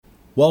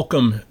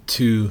Welcome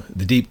to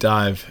the Deep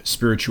Dive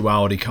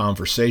Spirituality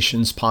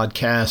Conversations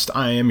podcast.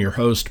 I am your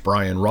host,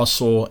 Brian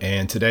Russell,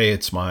 and today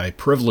it's my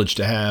privilege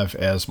to have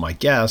as my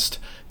guest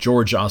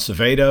Jorge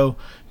Acevedo.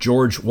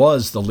 George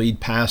was the lead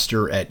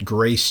pastor at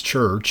Grace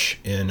Church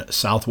in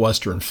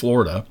southwestern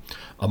Florida,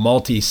 a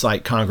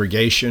multi-site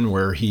congregation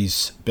where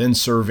he's been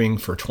serving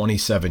for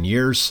 27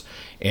 years,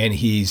 and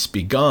he's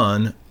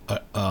begun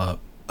a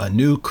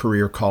new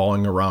career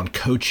calling around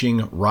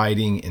coaching,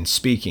 writing, and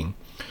speaking.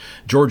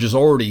 George has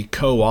already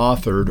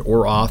co-authored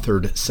or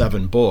authored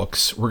 7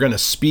 books. We're going to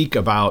speak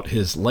about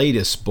his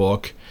latest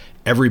book,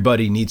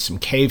 Everybody Needs Some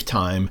Cave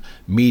Time,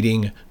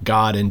 Meeting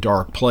God in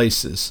Dark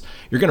Places.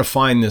 You're going to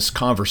find this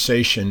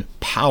conversation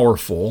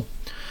powerful.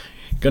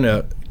 You're going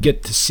to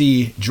get to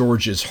see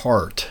George's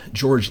heart.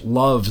 George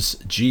loves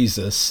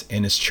Jesus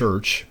and his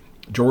church.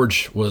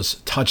 George was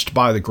touched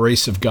by the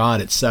grace of God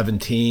at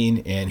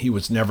 17, and he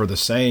was never the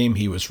same.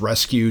 He was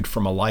rescued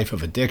from a life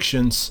of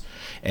addictions,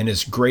 and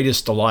his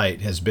greatest delight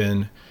has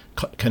been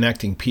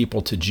connecting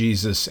people to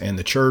Jesus and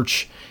the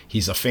church.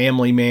 He's a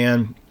family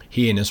man.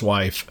 He and his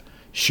wife,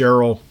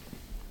 Cheryl,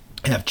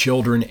 have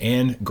children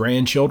and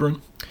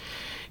grandchildren,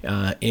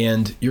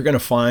 and you're going to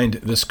find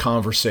this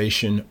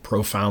conversation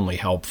profoundly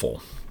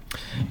helpful.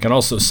 I can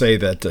also say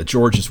that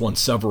George has won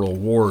several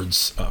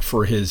awards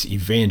for his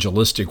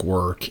evangelistic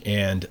work,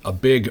 and a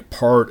big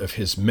part of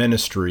his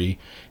ministry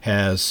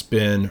has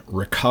been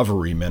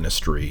recovery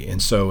ministry.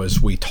 And so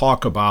as we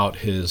talk about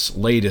his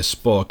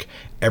latest book,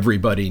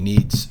 Everybody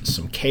Needs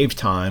Some Cave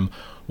Time,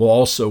 we'll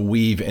also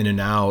weave in and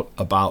out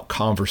about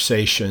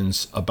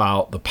conversations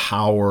about the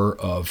power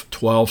of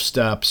 12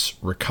 steps,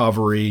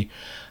 recovery.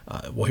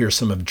 We'll hear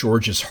some of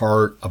George's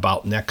heart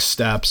about next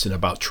steps and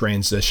about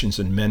transitions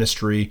in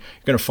ministry.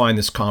 You're going to find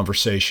this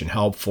conversation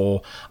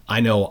helpful. I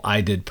know I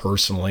did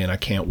personally, and I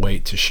can't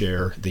wait to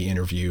share the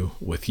interview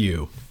with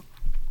you.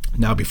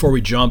 Now, before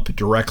we jump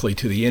directly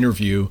to the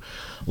interview,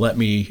 let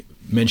me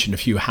mention a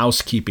few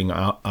housekeeping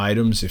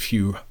items. If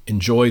you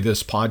enjoy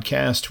this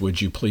podcast,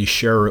 would you please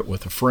share it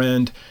with a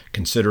friend,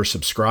 consider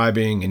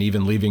subscribing, and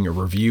even leaving a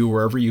review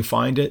wherever you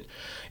find it.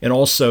 And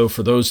also,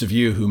 for those of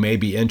you who may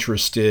be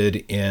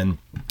interested in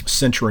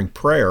centering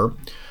prayer,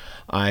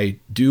 I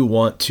do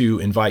want to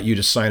invite you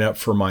to sign up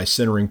for my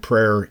Centering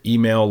Prayer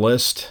email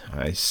list.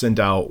 I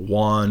send out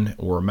 1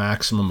 or a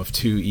maximum of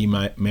 2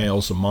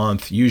 emails a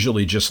month,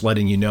 usually just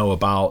letting you know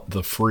about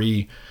the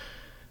free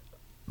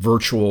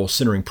virtual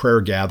centering prayer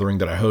gathering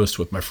that I host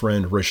with my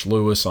friend Rich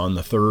Lewis on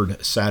the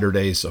 3rd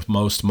Saturdays of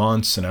most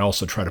months. And I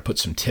also try to put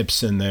some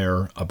tips in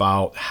there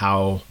about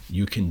how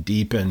you can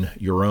deepen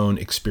your own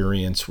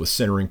experience with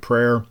centering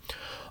prayer.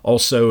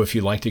 Also, if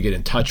you'd like to get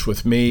in touch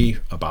with me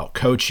about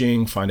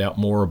coaching, find out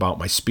more about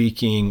my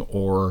speaking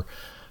or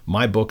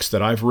my books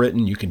that I've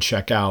written, you can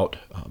check out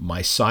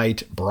my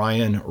site,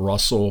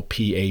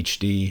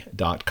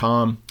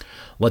 brianrussellphd.com.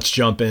 Let's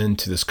jump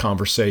into this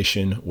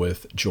conversation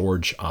with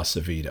Jorge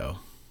Acevedo.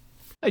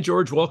 Hi,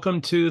 George.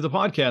 Welcome to the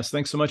podcast.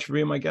 Thanks so much for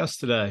being my guest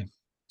today.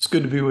 It's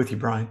good to be with you,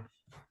 Brian.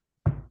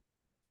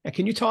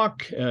 Can you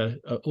talk a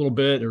little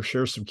bit or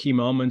share some key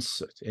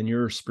moments in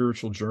your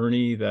spiritual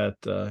journey that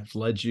have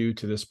led you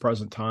to this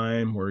present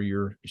time where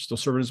you're still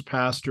serving as a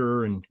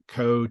pastor and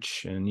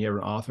coach, and you have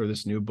an author of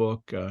this new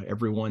book,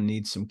 Everyone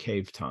Needs Some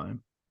Cave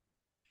Time?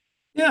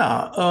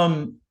 Yeah,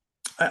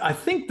 I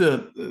think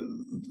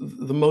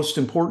the most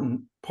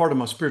important part of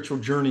my spiritual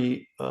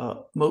journey,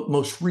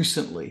 most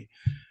recently,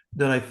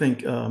 that I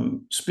think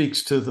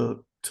speaks to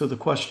the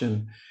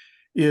question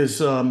is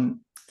in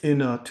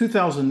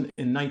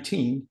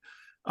 2019,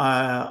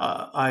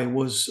 I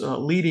was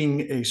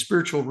leading a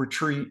spiritual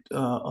retreat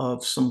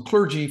of some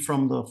clergy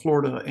from the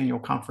Florida Annual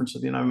Conference of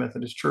the United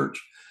Methodist Church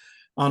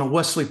on a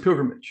Wesley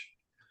pilgrimage.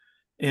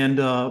 And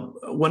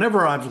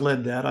whenever I've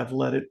led that, I've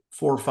led it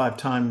 4 or 5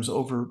 times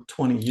over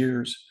 20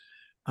 years.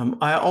 We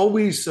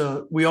always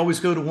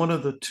go to one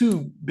of the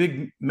 2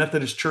 big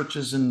Methodist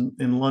churches in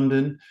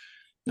London,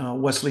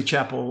 Wesley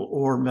Chapel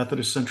or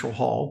Methodist Central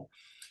Hall,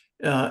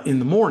 in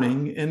the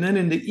morning. And then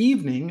in the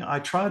evening, I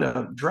try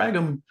to drag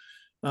them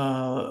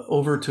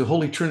over to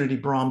Holy Trinity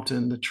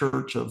Brompton, the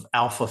church of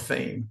Alpha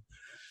fame.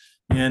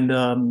 And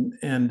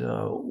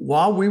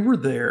while we were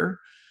there,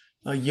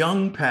 a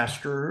young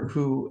pastor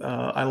who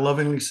I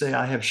lovingly say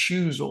I have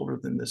shoes older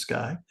than this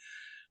guy,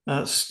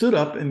 stood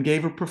up and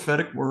gave a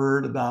prophetic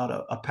word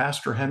about a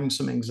pastor having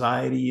some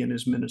anxiety in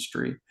his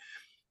ministry.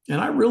 And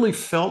I really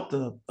felt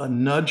a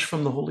nudge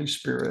from the Holy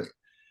Spirit.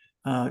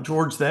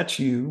 George, that's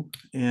you,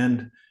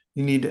 and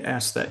you need to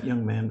ask that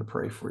young man to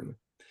pray for you.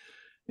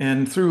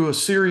 And through a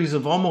series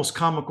of almost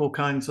comical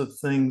kinds of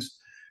things,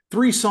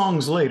 3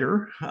 songs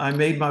later, I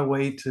made my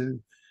way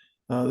to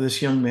this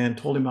young man,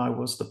 told him I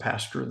was the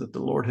pastor that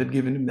the Lord had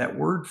given him that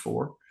word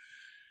for.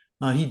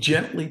 He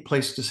gently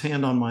placed his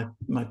hand on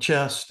my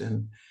chest,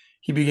 and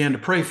he began to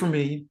pray for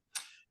me.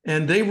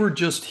 And they were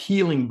just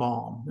healing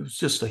balm. It was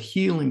just a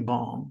healing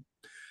balm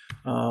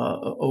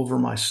over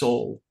my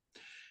soul.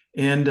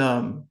 And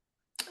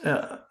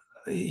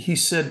he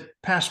said,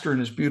 Pastor, in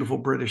his beautiful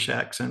British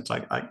accents,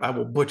 I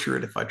will butcher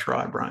it if I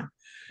try, Brian.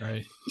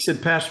 Right. He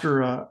said,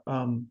 Pastor,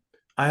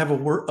 I have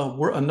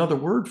another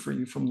word for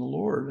you from the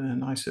Lord.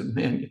 And I said,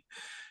 man,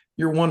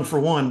 you're one for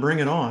one, bring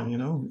it on,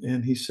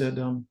 And he said,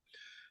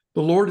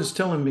 the Lord is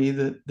telling me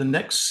that the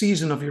next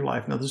season of your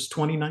life, now this is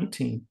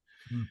 2019,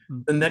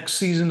 Mhm. the next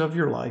season of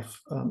your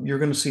life, you're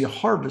going to see a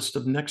harvest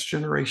of next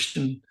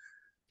generation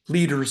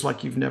leaders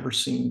like you've never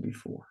seen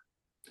before.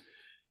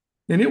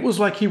 And it was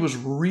like he was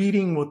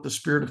reading what the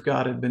Spirit of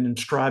God had been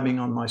inscribing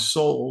on my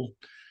soul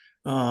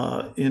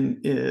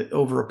in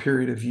over a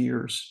period of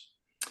years.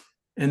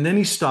 And then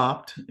he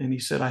stopped and he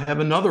said, I have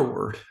another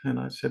word. And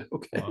I said,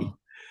 okay. Wow.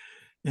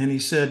 And he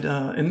said,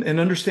 and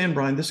understand,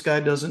 Brian, this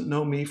guy doesn't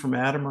know me from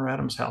Adam or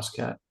Adam's house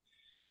cat.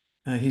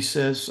 He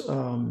says,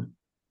 the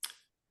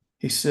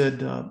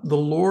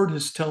Lord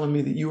is telling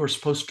me that you are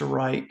supposed to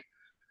write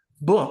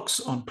books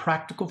on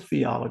practical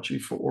theology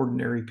for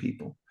ordinary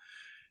people.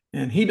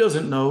 And he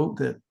doesn't know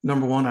that,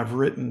 number one, I've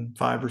written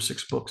 5 or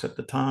 6 books at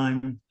the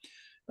time.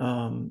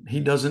 He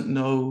doesn't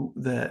know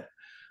that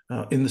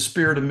in the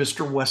spirit of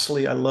Mr.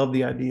 Wesley, I love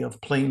the idea of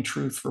plain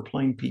truth for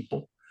plain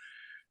people.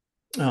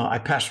 I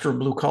pastor a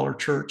blue collar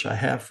church. I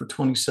have for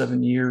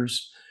 27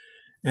 years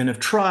and have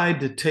tried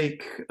to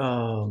take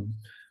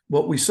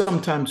what we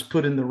sometimes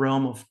put in the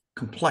realm of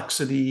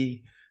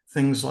complexity,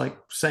 things like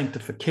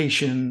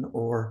sanctification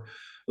or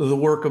the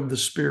work of the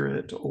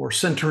Spirit or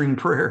centering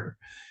prayer,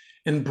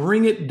 and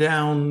bring it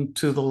down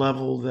to the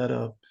level that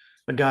a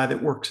guy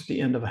that works at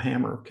the end of a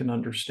hammer can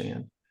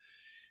understand.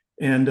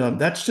 And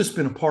that's just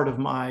been a part of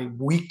my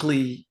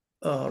weekly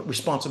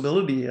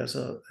responsibility as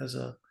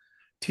a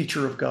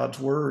teacher of God's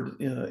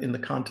word in the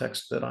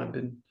context that I've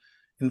been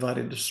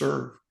invited to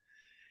serve.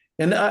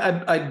 And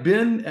I'd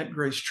been at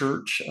Grace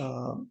Church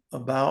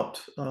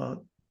about a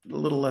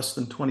little less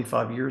than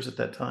 25 years at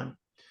that time,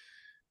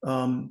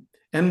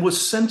 and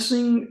was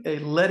sensing a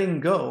letting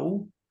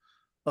go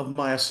of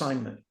my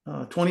assignment.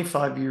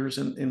 25 years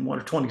in one,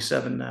 or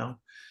 27 now,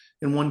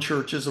 in one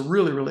church is a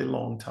really, really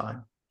long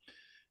time,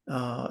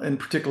 and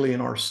particularly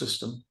in our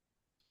system.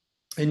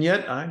 And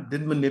yet I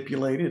didn't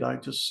manipulate it. I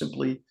just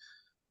simply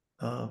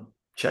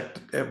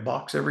checked a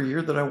box every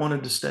year that I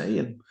wanted to stay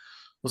and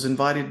was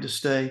invited to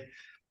stay,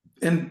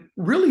 and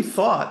really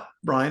thought,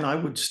 Brian, I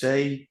would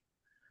stay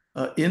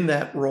in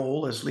that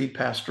role as lead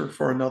pastor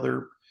for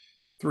another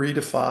 3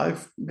 to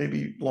 5,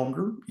 maybe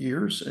longer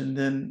years, and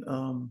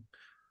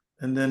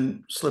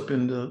then slip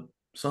into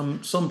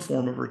some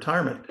form of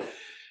retirement.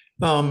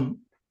 But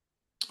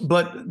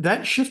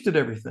that shifted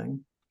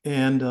everything,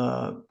 and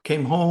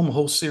came home, a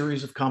whole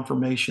series of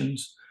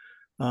confirmations.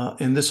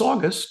 And this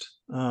August,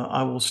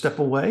 I will step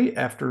away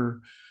after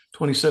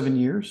 27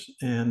 years,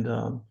 and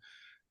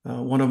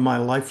one of my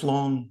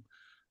lifelong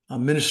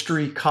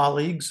ministry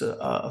colleagues,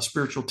 a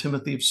spiritual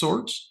Timothy of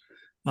sorts,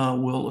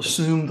 will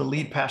assume the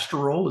lead pastor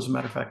role. As a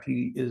matter of fact,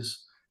 he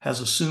has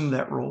assumed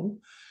that role.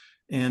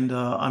 And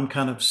I'm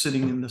kind of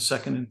sitting in the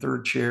second and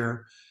third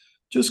chair,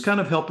 just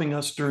kind of helping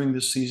us during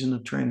this season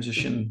of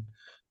transition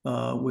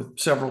with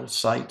several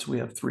sites. We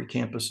have 3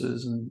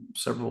 campuses and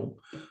several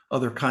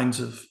other kinds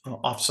of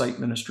offsite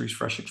ministries,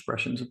 fresh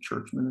expressions of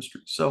church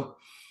ministry. So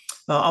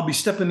I'll be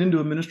stepping into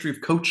a ministry of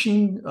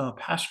coaching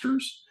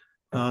pastors,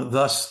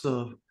 thus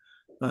the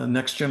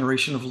next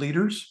generation of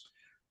leaders.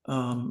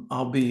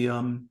 I'll be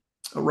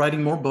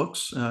writing more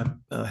books.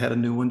 Had a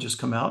new one just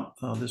come out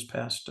this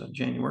past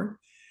January.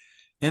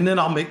 And then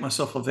I'll make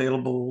myself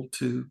available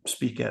to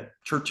speak at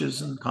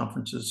churches and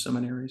conferences,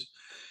 seminaries.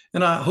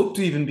 And I hope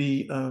to even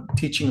be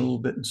teaching a little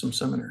bit in some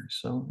seminaries.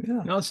 So,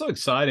 yeah. No, it's so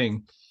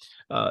exciting.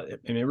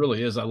 And it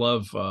really is. I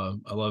love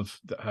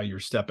how you're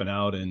stepping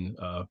out and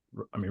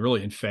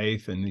really in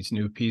faith and these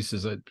new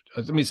pieces.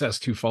 Let me just ask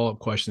 2 follow-up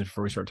questions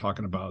before we start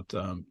talking about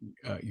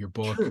your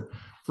book. Sure.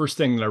 First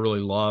thing that I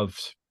really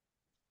loved,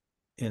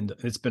 and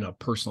it's been a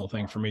personal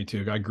thing for me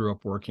too. I grew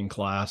up working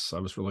class. I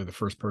was really the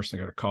first person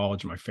to go to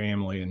college in my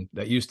family, and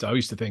I used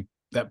to think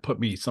that put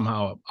me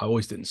somehow. I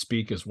always didn't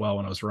speak as well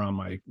when I was around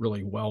my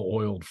really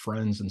well-oiled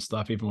friends and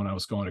stuff. Even when I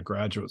was going to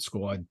graduate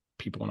school, I had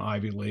people in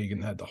Ivy League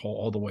and had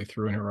all the way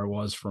through. And here I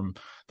was from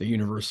the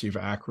University of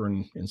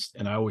Akron,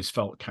 and I always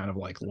felt kind of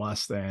like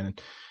less than.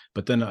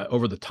 But then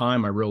over the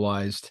time, I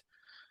realized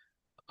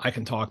I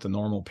can talk to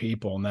normal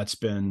people, and that's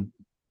been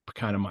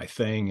kind of my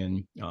thing.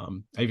 And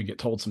I even get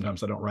told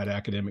sometimes I don't write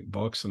academic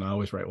books, and I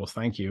always write, well,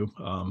 thank you,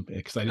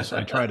 because I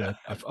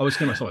always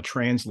consider myself a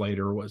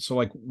translator. So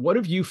like, what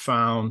have you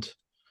found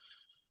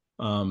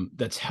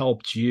that's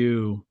helped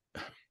you?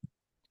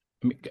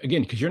 I mean,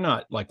 again, because you're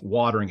not like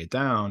watering it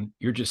down,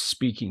 you're just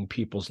speaking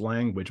people's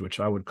language, which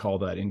I would call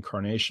that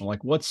incarnational.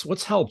 Like,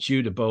 what's helped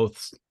you to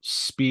both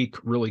speak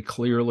really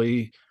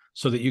clearly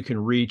so that you can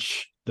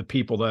reach the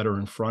people that are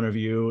in front of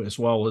you, as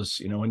well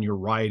as, in your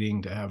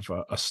writing, to have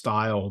a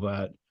style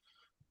that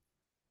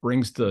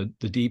brings the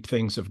deep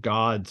things of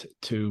God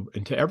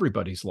into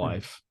everybody's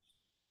life?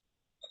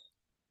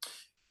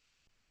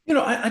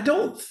 I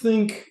don't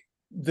think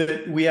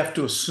that we have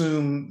to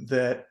assume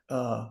that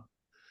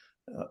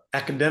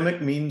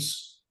academic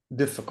means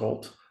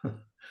difficult.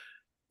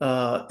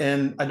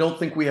 And I don't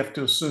think we have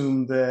to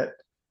assume that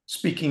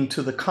speaking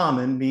to the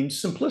common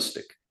means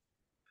simplistic.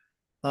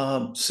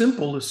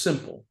 Simple is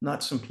simple,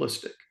 not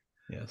simplistic.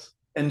 Yes.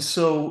 And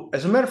so,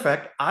 as a matter of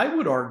fact, I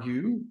would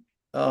argue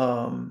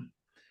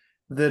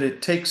that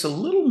it takes a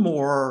little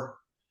more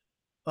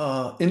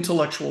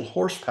intellectual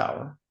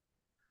horsepower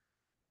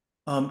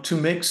to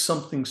make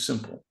something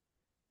simple.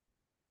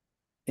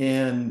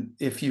 And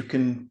if you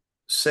can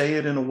say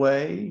it in a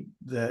way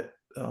that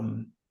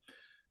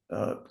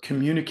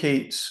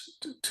communicates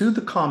to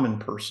the common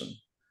person,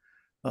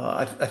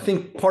 I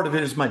think part of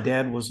it is my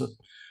dad was a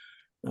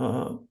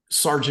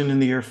sergeant in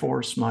the Air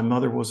Force. My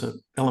mother was an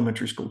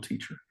elementary school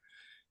teacher.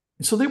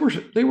 And so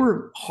they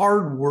were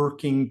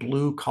hardworking,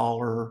 blue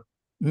collar,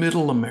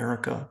 middle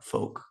America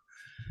folk,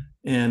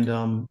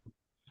 and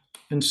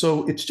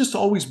so it's just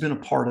always been a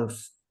part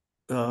of.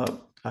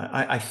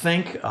 I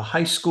thank a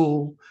high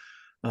school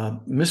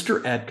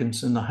Mr.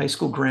 Atkinson, the high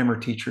school grammar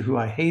teacher, who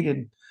I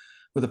hated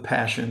with a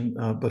passion,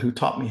 but who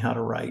taught me how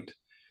to write,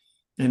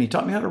 and he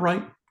taught me how to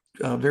write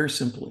very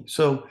simply.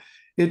 So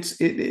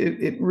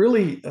it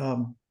really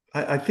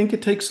I think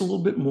it takes a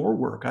little bit more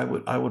work. I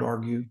would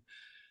argue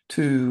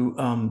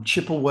to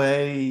chip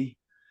away,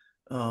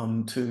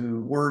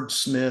 to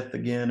wordsmith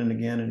again and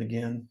again and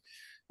again,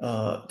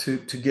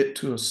 to get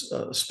to a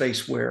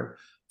space where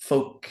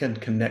folk can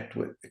connect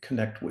with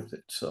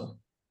it. So,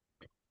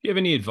 Do you have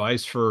any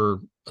advice for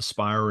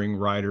aspiring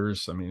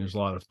writers? I mean, there's a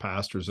lot of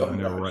pastors that I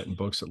know are writing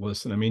books that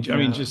listen. I mean,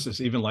 just as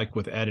even like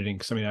with editing,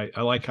 because I mean,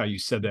 I like how you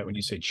said that when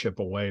you say chip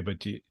away, but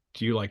do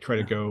you like try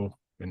to go,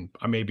 and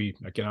I maybe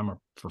again, I'm a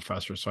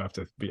professor, so I have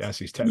to be asked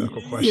these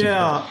technical questions.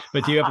 Yeah.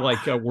 But do you have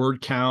like a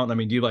word count? I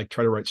mean, do you like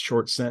try to write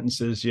short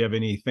sentences? Do you have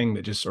anything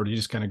that just, or do you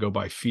just kind of go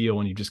by feel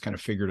and you just kind of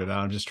figured it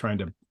out? I'm just trying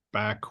to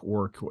back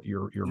work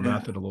your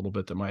method a little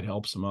bit that might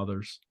help some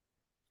others.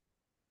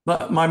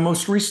 But my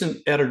most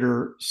recent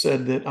editor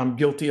said that I'm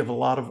guilty of a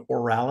lot of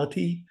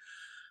orality.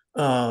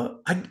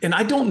 And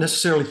I don't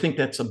necessarily think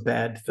that's a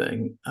bad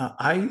thing.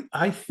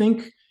 I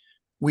think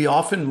we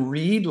often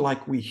read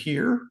like we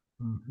hear,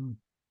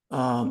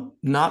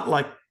 not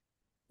like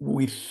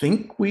we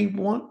think we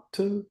want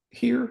to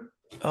hear.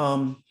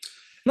 And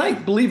I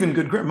believe in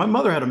good grammar. My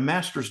mother had a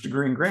master's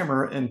degree in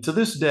grammar, and to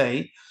this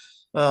day,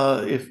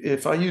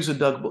 if I use a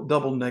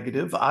double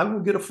negative, I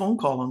will get a phone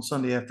call on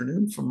Sunday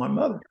afternoon from my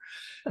mother.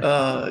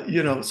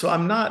 So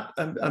I'm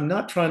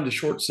not trying to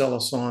short sell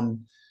us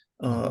on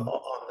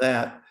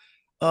that.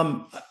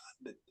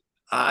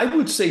 I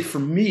would say for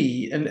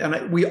me,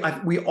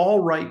 we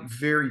all write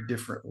very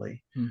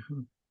differently.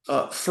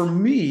 For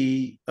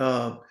me,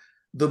 the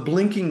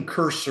blinking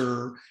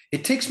cursor,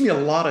 it takes me a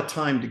lot of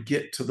time to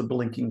get to the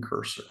blinking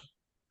cursor.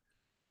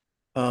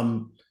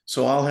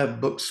 So I'll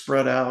have books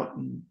spread out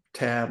and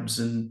tabs,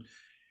 and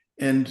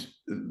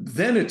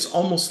then it's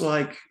almost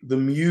like the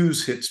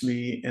muse hits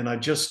me and I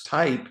just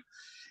type.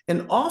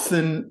 And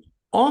often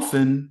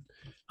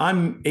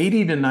I'm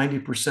 80 to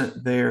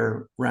 90%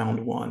 there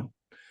round one.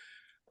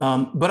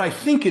 But I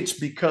think it's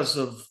because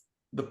of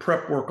the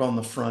prep work on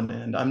the front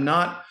end. I'm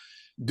not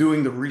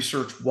doing the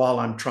research while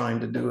I'm trying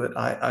to do it.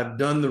 I've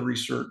done the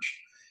research.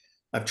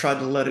 I've tried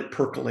to let it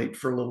percolate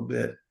for a little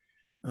bit.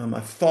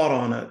 I've thought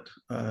on it.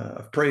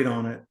 I've prayed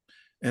on it.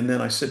 And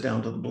then I sit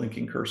down to the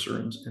blinking cursor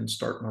and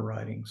start my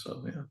writing.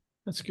 So, yeah.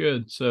 That's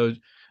good. So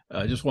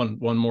just one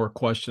more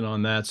question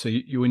on that. So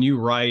you when you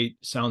write,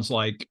 sounds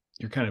like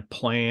you're kind of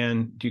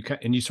plan,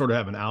 and you sort of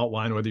have an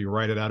outline, whether you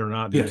write it out or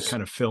not, you're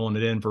kind of filling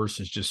it in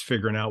versus just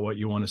figuring out what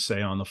you want to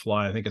say on the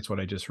fly. I think that's what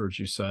I just heard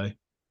you say.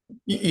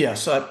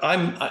 Yes,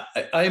 I'm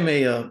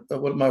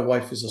what my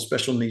wife is a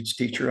special needs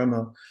teacher. I'm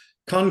a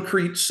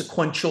concrete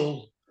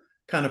sequential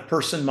kind of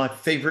person. My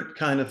favorite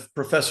kind of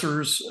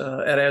professors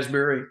at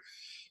Asbury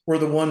were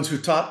the ones who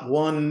taught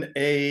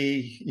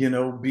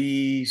 1A,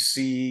 B,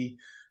 C,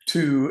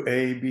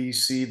 2A, B,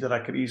 C, that I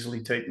could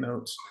easily take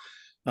notes.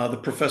 The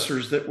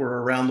professors that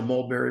were around the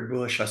mulberry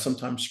bush, I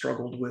sometimes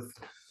struggled with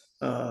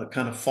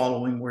kind of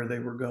following where they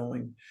were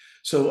going.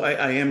 So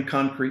I am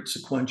concrete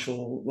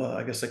sequential.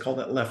 I guess they call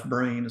that left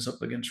brain is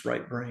up against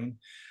right brain,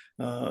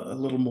 a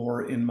little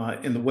more in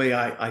the way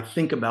I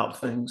think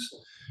about things.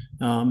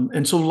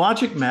 And so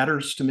logic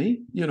matters to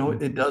me.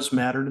 It does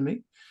matter to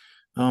me.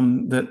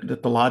 That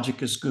the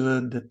logic is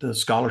good, that the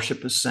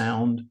scholarship is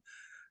sound.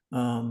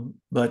 Yeah,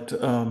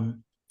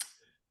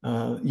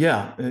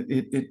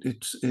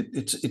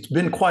 it's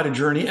been quite a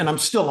journey, and I'm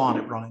still on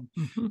it, Ryan.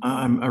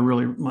 I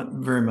really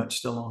very much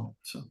still on it.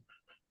 So.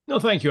 No,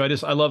 thank you. I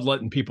love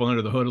letting people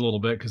under the hood a little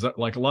bit, because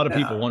like a lot of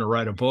people want to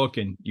write a book,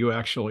 and you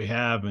actually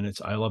have, and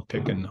I love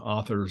picking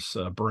authors'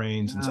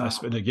 brains.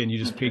 And again, you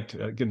just peaked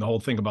again the whole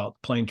thing about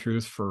plain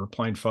truth for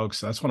plain folks.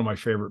 That's one of my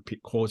favorite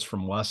quotes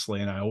from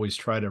Wesley, and I always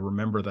try to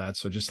remember that.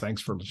 So just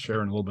thanks for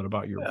sharing a little bit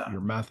about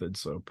your method.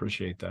 So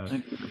appreciate that.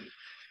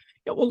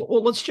 Yeah,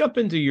 well, let's jump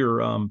into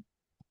your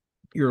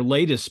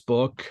latest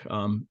book.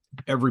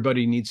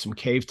 Everybody Needs Some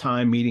Cave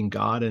Time: Meeting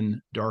God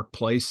in Dark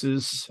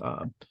Places.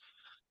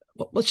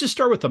 Let's just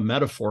start with a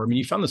metaphor. I mean,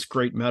 you found this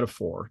great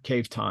metaphor,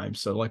 cave time.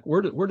 So like,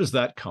 where does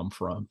that come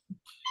from?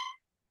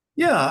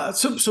 Yeah.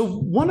 So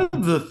one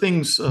of the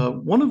things,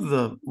 one of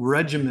the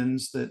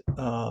regimens that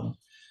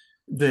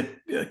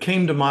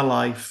came to my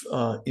life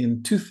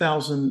in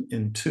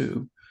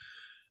 2002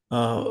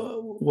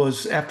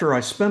 was after I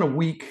spent a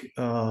week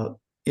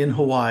in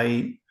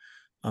Hawaii,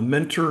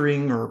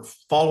 mentoring or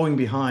following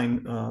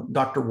behind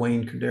Dr.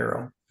 Wayne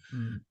Cordero,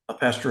 a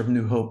pastor of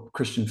New Hope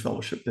Christian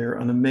Fellowship there,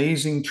 an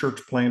amazing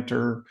church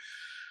planter,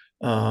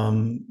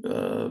 um,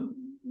 uh,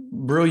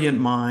 brilliant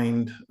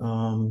mind,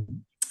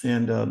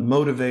 and a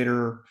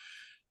motivator,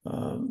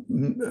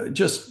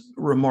 just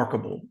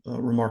remarkable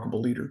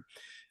leader.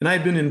 And I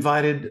had been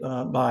invited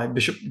by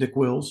Bishop Dick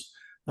Wills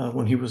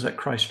when he was at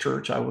Christ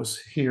Church. I was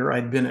here.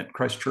 I'd been at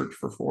Christ Church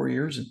for 4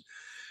 years. And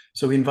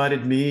so he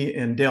invited me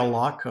and Dale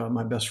Locke,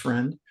 my best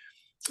friend,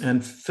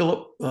 and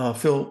Phil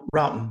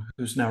Roughton,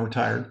 who's now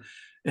retired.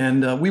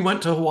 And we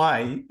went to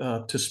Hawaii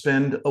to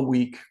spend a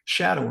week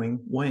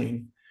shadowing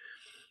Wayne.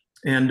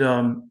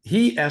 And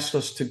he asked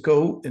us to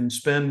go and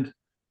spend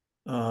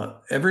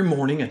every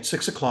morning at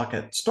 6 o'clock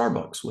at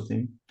Starbucks with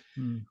him.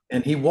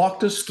 And he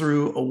walked us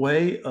through a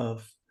way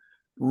of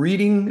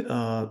reading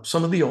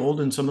some of the Old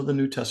and some of the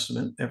New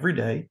Testament every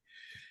day,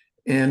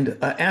 and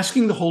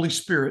asking the Holy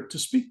Spirit to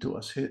speak to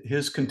us.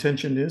 His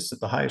contention is that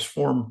the highest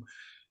form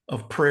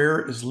of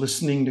prayer is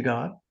listening to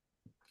God.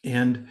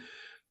 And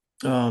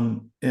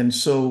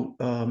so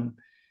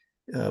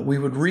we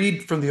would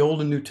read from the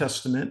Old and New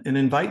Testament and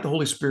invite the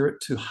Holy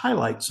Spirit to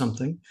highlight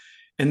something.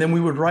 And then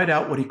we would write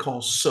out what he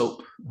calls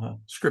SOAP,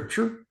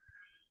 scripture,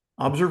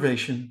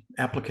 observation,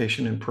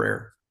 application, and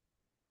prayer.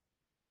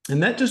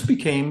 And that just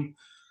became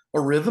a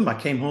rhythm. I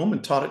came home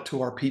and taught it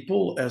to our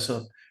people as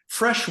a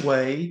fresh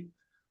way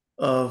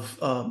of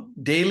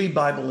daily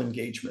Bible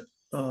engagement.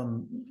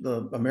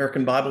 The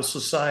American Bible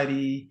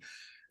Society,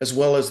 as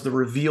well as the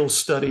Reveal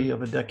study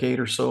of a decade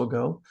or so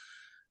ago,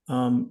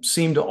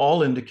 seem to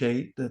all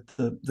indicate that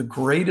the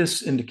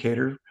greatest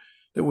indicator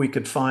that we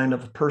could find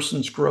of a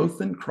person's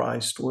growth in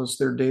Christ was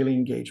their daily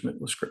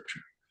engagement with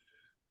Scripture,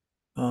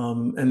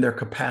 and their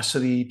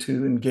capacity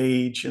to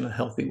engage in a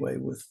healthy way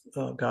with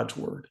God's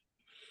Word.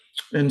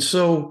 And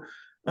so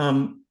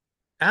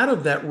out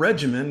of that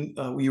regimen,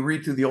 we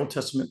read through the Old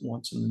Testament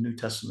once and the New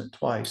Testament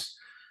twice.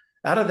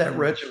 Out of that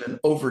regimen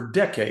over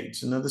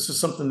decades, and now this is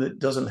something that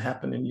doesn't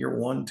happen in year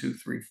 1, 2,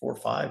 3, 4,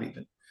 5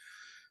 even,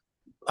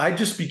 I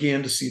just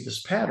began to see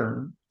this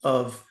pattern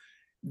of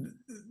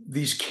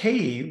these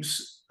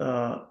caves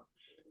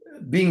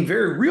being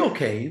very real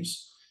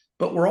caves,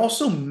 but were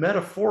also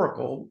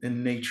metaphorical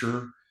in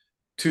nature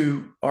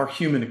to our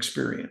human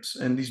experience.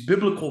 And these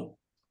biblical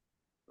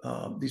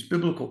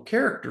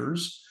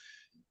characters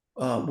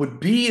would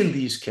be in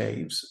these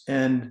caves,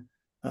 and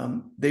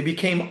they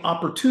became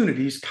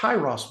opportunities,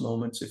 kairos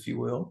moments, if you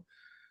will,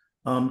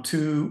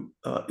 to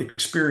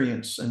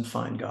experience and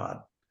find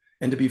God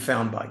and to be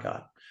found by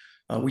God.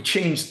 We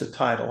changed the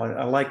title.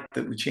 I like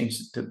that we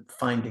changed it to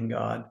Finding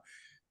God,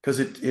 because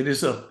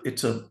it's a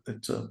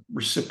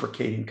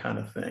reciprocating kind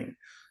of thing.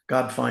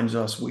 God finds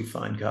us, we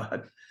find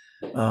God,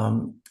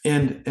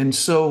 and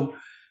so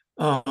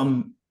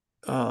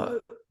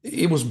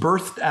it was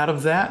birthed out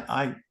of that.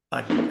 I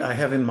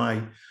have in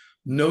my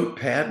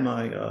notepad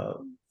my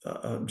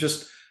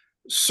just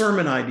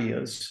sermon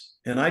ideas,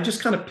 and I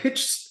just kind of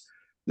pitched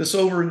this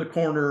over in the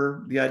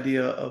corner, the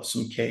idea of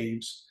some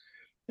caves.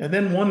 And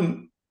then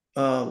one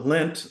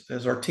Lent,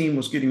 as our team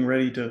was getting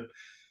ready to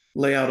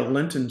lay out a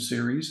Lenten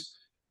series,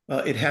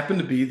 it happened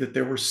to be that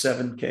there were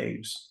 7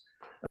 caves.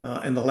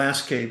 And the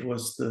last cave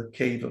was the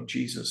cave of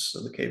Jesus,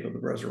 so the cave of the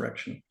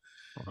resurrection.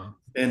 Wow.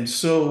 And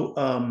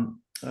so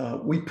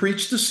we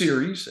preached a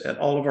series at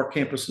all of our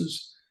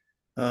campuses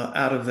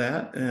out of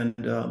that.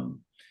 And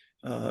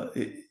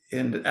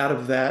out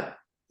of that,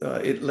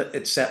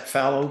 it sat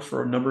fallow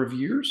for a number of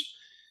years.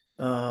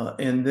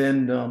 And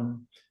then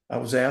I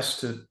was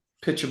asked to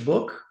pitch a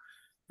book.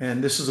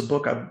 And this is a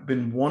book I've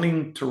been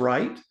wanting to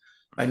write.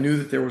 I knew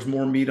that there was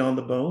more meat on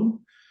the bone.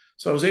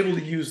 So I was able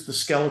to use the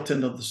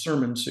skeleton of the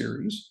sermon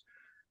series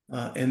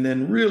and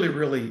then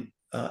really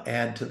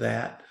add to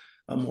that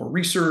more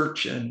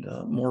research and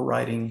more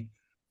writing.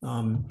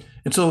 And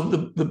so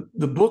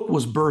the book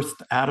was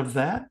birthed out of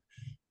that.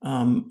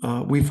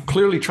 We've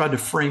clearly tried to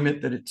frame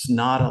it that it's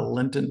not a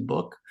Lenten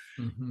book,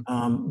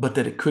 but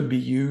that it could be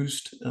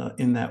used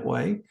in that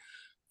way.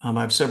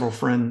 I have several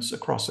friends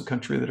across the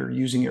country that are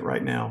using it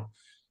right now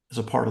as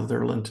a part of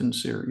their Lenten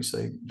series.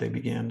 They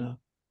began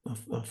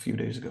a few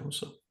days ago.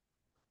 So.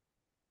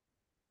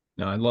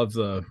 No, I love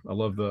the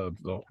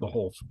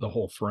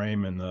whole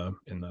frame and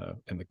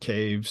the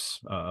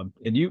caves. And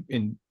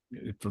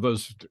for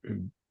those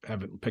who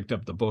haven't picked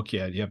up the book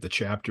yet, you have the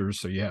chapters.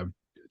 So you have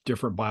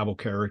different Bible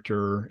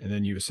character, and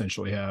then you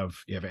essentially have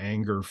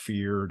anger,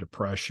 fear,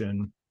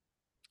 depression,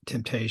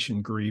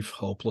 temptation, grief,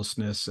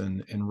 hopelessness,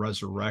 and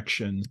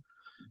resurrection.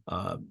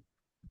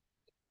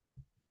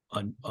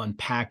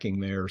 Unpacking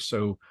there.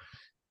 So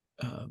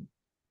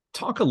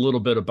talk a little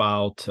bit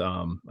about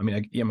I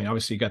mean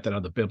obviously you got that out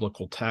of the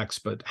biblical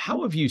text, but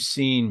how have you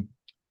seen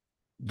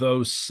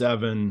those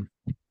 7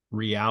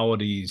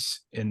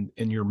 realities in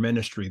your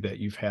ministry that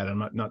you've had, and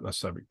not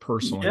necessarily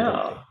personally,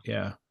 but Yeah.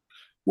 yeah.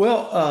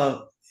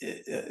 Well,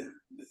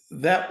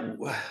 that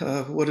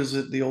what is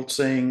it? The old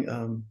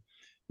saying,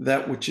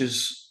 that which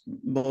is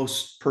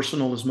most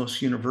personal is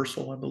most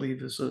universal, I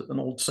believe, is an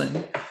old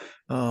saying.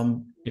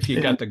 If you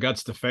And got the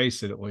guts to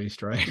face it, at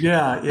least, right?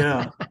 yeah,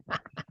 yeah.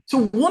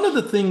 So one of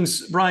the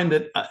things, Brian,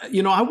 that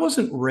I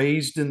wasn't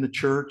raised in the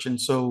church, and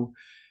so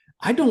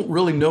I don't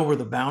really know where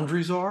the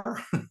boundaries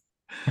are.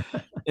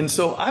 And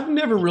so I've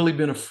never really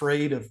been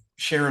afraid of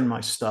sharing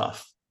my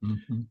stuff.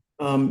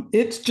 Mm-hmm.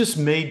 It's just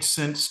made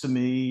sense to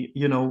me,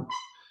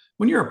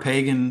 when you're a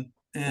pagan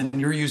and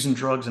you're using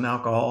drugs and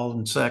alcohol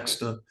and sex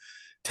to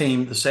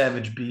tame the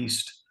savage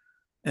beast,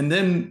 and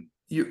then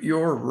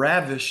you're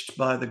ravished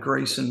by the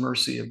grace and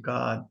mercy of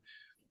God.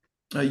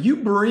 You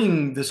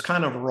bring this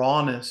kind of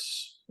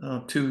rawness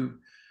to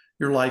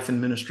your life and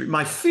ministry.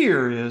 My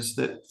fear is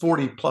that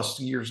 40 plus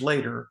years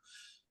later,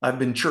 I've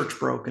been church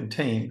broke and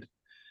tamed.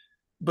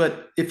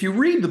 But if you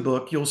read the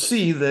book, you'll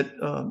see that,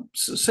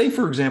 say,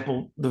 for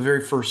example, the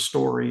very first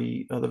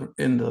story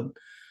in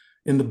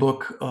the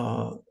book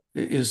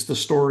is the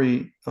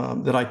story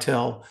that I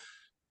tell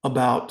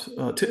about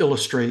to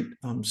illustrate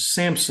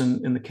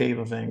Samson in the cave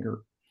of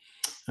anger.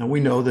 And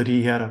we know that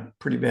he had a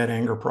pretty bad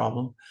anger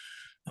problem,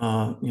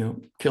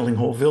 killing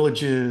whole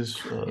villages.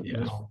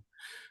 Yeah.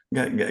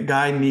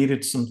 Guy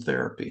needed some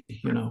therapy,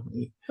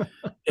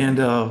 and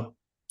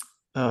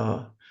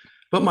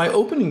but my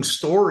opening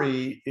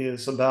story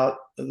is about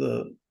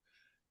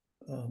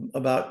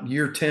about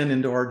year 10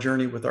 into our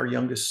journey with our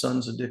youngest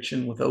son's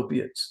addiction with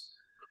opiates.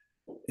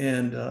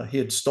 And he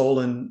had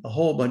stolen a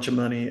whole bunch of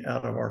money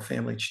out of our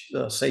family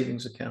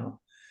savings account.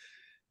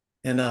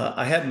 And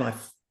I had my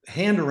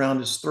hand around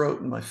his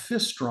throat and my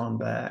fist drawn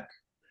back.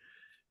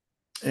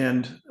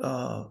 And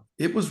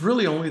it was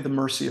really only the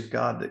mercy of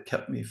God that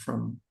kept me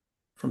from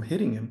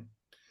hitting him.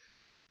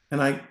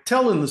 And I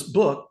tell in this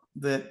book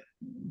that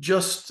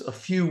just a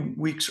few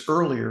weeks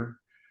earlier,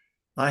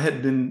 I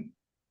had been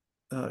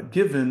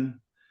given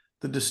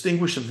the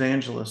Distinguished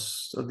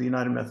Evangelist of the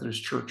United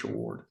Methodist Church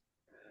Award.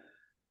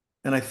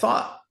 And I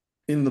thought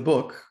in the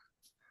book,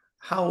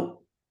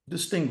 how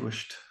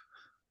distinguished,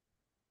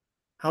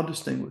 how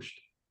distinguished.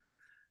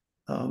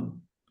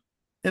 And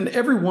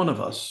every one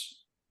of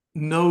us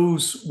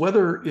knows,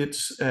 whether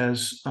it's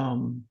as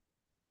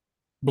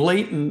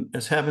blatant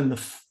as having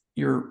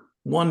your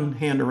one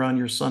hand around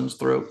your son's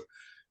throat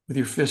with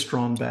your fist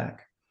drawn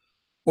back,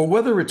 or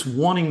whether it's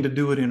wanting to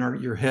do it in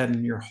your head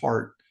and your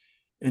heart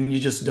and you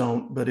just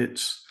don't,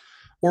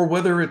 or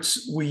whether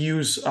it's we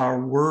use our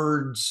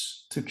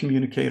words to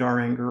communicate our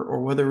anger,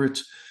 or whether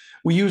it's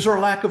we use our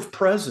lack of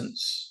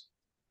presence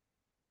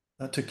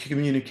to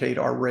communicate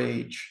our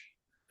rage.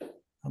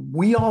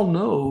 We all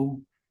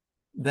know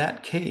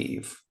that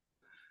cave.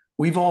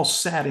 We've all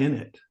sat in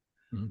it.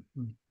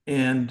 Mm-hmm.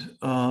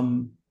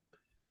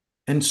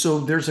 And so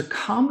there's a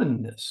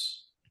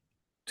commonness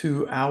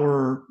to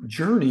our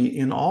journey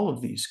in all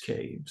of these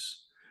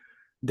caves.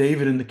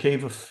 David in the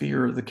cave of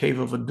fear, the cave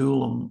of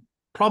Adullam,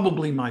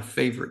 probably my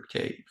favorite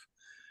cave.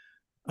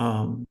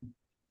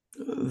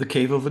 The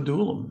cave of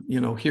Adullam,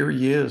 here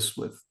he is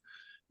with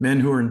men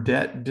who are in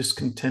debt,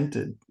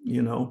 discontented,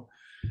 and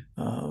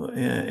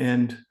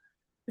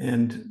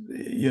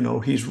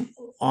he's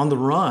on the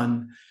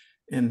run.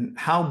 And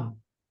how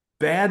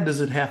bad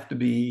does it have to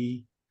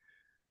be?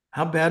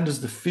 How bad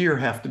does the fear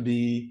have to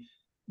be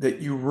that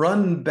you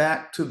run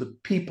back to the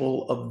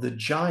people of the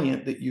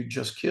giant that you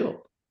just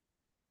killed?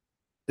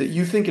 That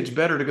you think it's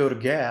better to go to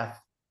Gath,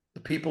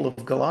 the people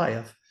of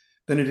Goliath,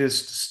 than it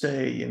is to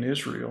stay in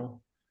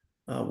Israel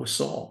with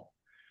Saul.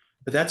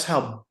 But that's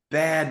how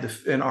bad,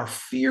 and our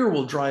fear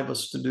will drive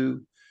us to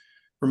do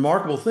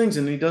remarkable things.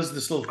 And he does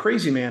this little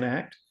crazy man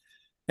act.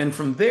 And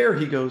from there,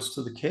 he goes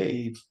to the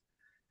cave.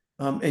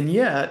 And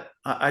yet,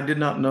 I did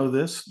not know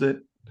this,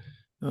 that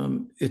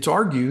it's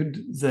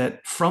argued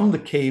that from the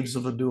caves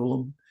of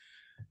Adullam,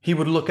 he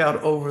would look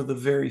out over the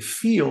very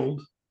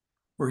field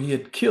where he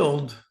had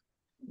killed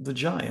the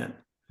giant.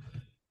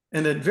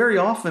 And that very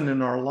often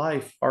in our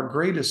life, our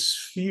greatest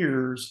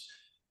fears,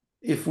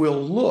 if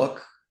we'll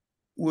look,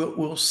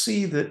 we'll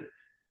see that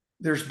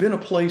there's been a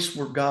place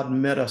where God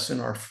met us in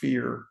our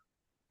fear,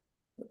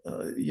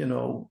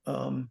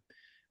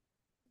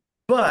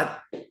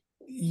 but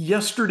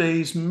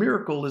yesterday's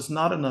miracle is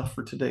not enough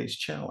for today's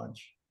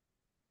challenge.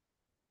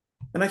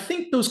 And I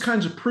think those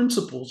kinds of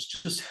principles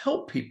just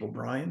help people,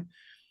 Brian,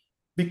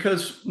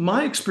 because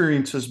my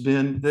experience has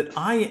been that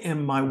I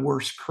am my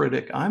worst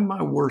critic. I'm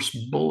my worst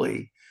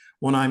bully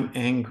when I'm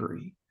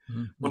angry,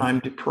 mm-hmm. when I'm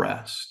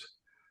depressed,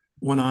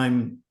 when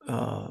I'm,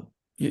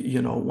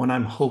 when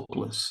I'm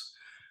hopeless.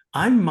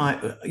 When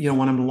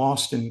I'm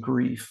lost in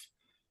grief.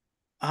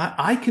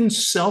 I can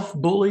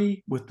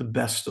self-bully with the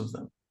best of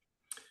them.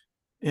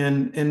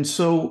 And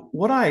so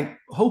what I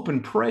hope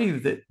and pray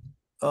that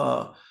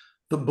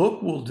the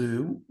book will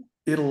do,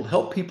 it'll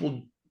help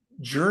people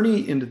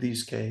journey into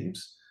these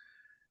caves.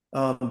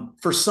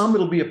 For some,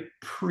 it'll be a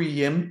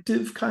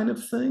preemptive kind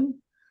of thing,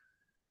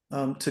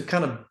 to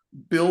kind of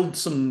build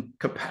some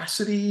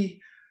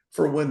capacity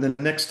for when the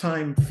next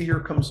time fear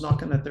comes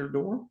knocking at their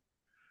door.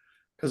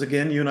 Because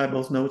again, you and I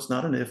both know it's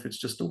not an if, it's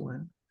just a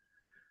when.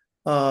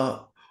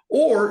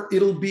 Or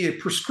it'll be a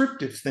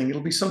prescriptive thing.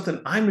 It'll be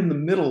something I'm in the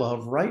middle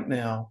of right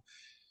now.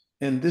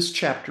 And this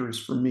chapter is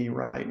for me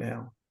right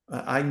now.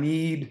 I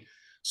need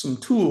some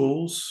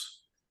tools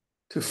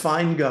to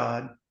find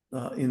God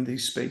in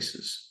these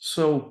spaces.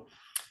 So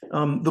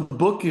the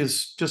book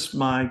is just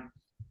my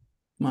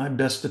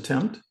best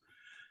attempt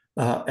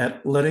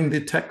at letting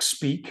the text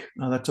speak.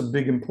 That's a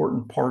big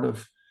important part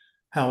of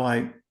how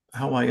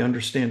I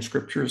understand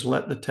Scripture, is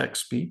let the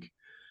text speak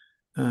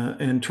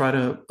and try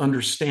to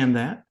understand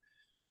that.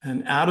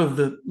 And out of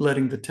the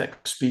letting the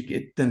text speak,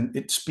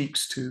 it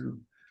speaks to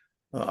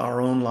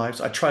our own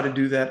lives. I try to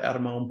do that out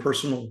of my own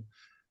personal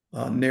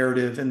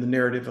narrative and the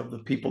narrative of the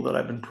people that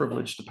I've been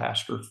privileged to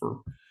pastor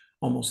for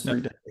almost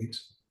 3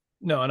 decades.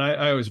 No, and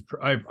I always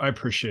I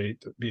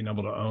appreciate being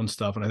able to own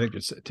stuff, and I think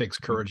it takes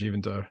courage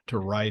even to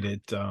write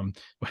it.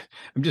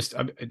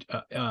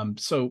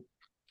 So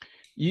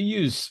you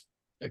use,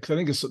 because I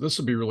think this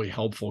will be really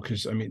helpful,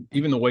 because I mean,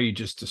 even the way you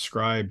just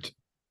described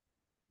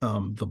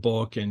the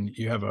book, and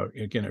you have a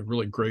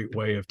really great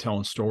way of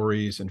telling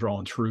stories and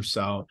drawing truths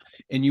out,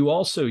 and you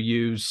also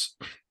use,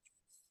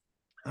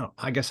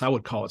 I guess I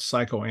would call it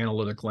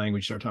psychoanalytic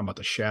language. They're talking about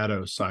the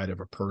shadow side of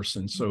a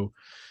person. So,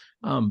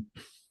 but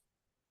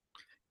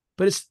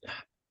it's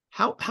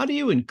how do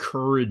you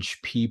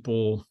encourage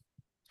people?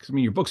 Because I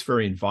mean, your book's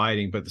very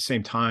inviting, but at the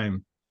same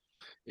time,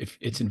 if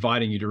it's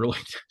inviting you to really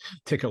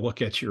take a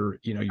look at your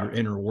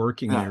inner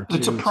working there too.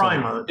 It's a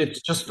primer.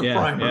 It's just a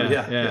primer.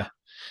 Yeah.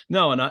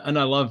 No, and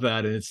I love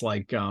that. And it's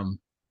like, I've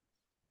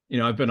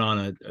been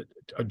on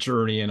a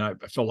journey, and I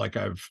feel like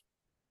I've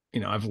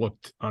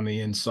looked on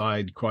the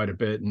inside quite a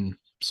bit and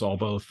saw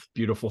both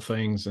beautiful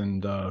things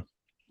and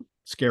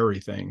scary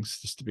things,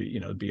 just to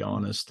be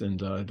honest, and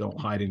don't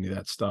hide any of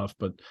that stuff.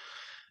 But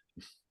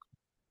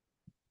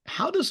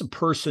how does a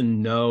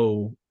person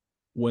know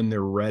when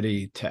they're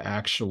ready to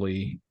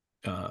actually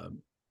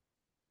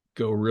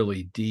go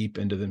really deep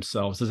into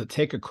themselves? Does it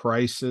take a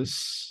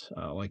crisis?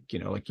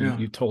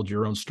 You told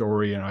your own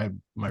story, and I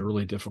had my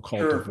really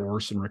difficult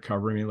divorce and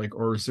recovery.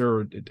 Or is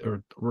there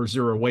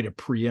a way to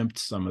preempt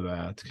some of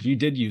that? Because you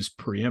did use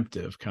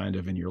preemptive kind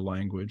of in your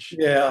language.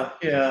 Yeah.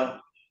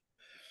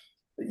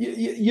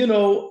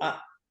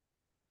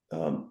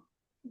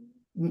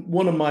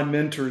 One of my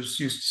mentors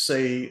used to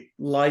say,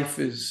 life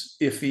is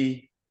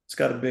iffy. It's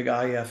got a big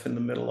IF in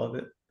the middle of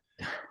it.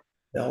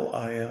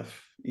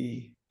 LIFE.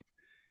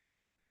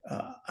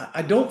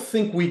 I don't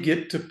think we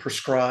get to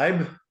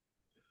prescribe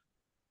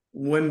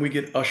when we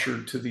get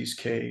ushered to these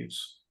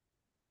caves.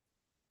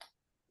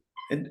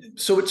 And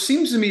so it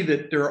seems to me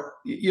that there are,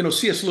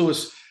 C.S.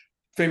 Lewis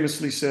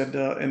famously said,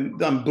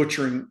 and I'm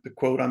butchering the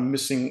quote, I'm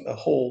missing a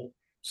whole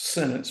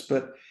sentence,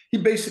 but he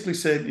basically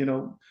said,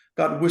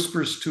 God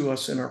whispers to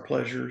us in our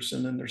pleasures,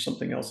 and then there's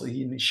something else that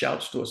he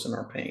shouts to us in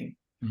our pain.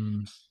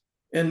 Mm.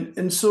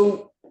 And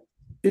so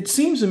it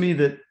seems to me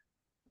that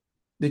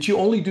you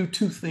only do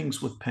 2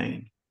 things with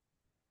pain.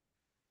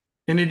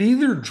 And it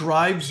either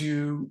drives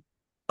you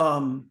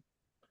to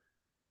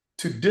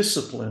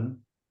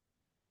discipline.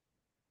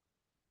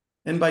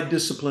 And by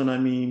discipline, I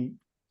mean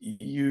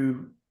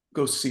you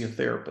go see a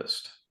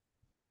therapist.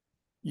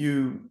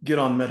 You get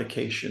on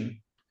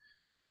medication.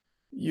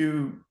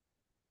 You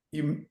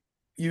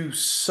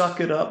suck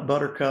it up,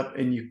 buttercup,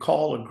 and you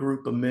call a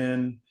group of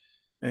men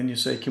and you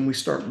say, can we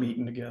start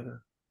meeting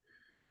together?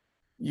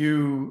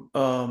 You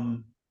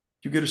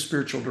get a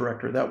spiritual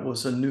director. That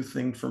was a new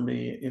thing for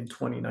me in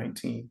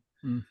 2019.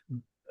 Mm-hmm.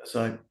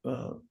 So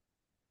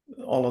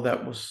all of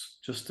that was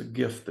just a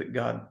gift that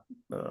God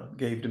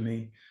gave to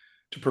me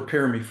to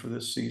prepare me for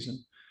this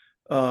season.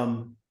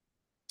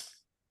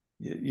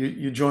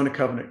 You join a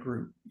covenant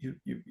group.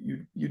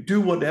 You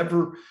do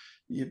whatever.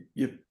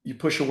 You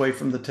push away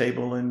from the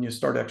table and you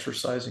start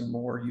exercising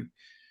more.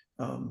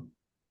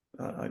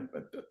 I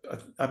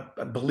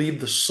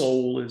believe the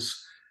soul is.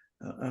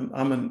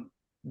 I'm a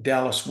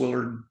Dallas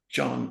Willard,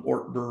 John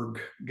Ortberg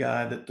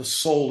guy, that the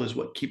soul is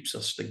what keeps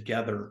us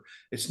together.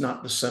 It's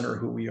not the center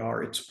of who we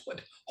are. It's what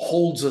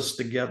holds us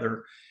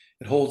together.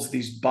 It holds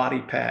these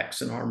body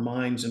packs and our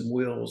minds and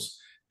wills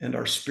and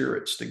our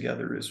spirits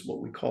together is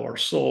what we call our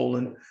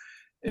soul.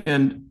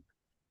 And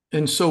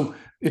so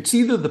it's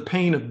either the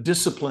pain of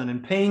discipline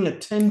and paying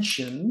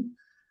attention.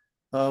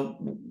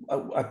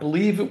 I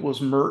believe it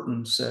was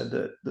Merton said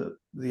that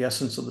the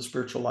essence of the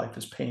spiritual life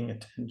is paying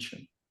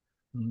attention.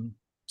 Mm-hmm.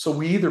 So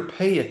we either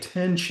pay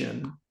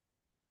attention,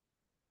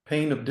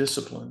 pain of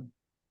discipline,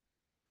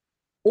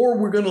 or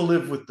we're going to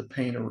live with the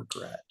pain of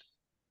regret.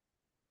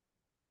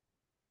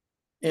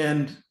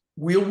 And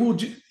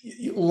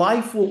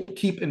life will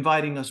keep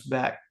inviting us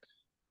back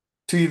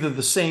to either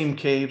the same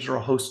caves or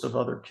a host of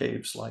other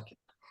caves like it.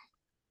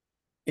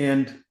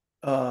 And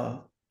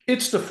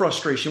it's the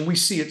frustration. We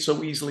see it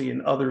so easily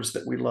in others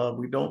that we love.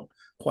 We don't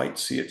quite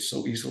see it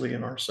so easily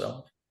in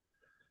ourselves.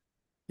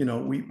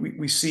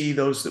 We see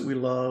those that we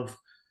love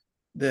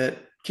that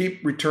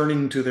keep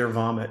returning to their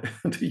vomit,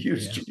 to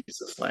use Yeah.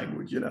 Jesus'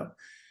 language,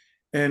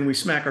 and we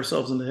smack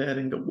ourselves in the head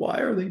and go, why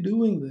are they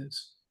doing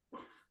this?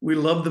 We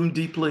love them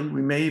deeply.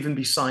 We may even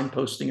be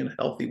signposting in a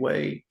healthy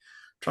way,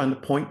 trying to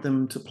point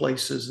them to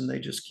places, and they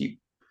just keep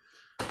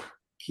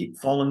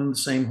falling in the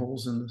same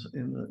holes in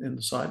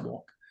the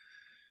sidewalk.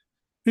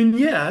 And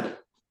yet,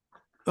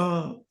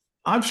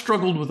 I've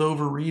struggled with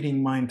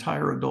overreading my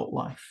entire adult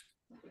life,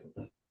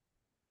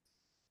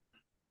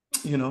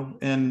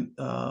 and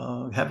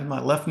having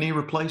my left knee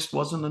replaced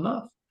wasn't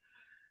enough.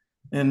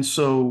 And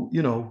so,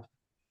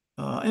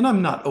 and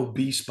I'm not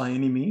obese by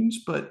any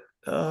means, but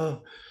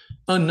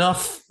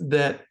enough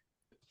that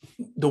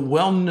the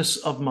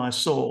wellness of my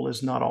soul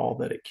is not all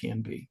that it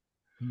can be.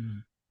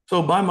 Mm.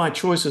 So by my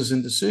choices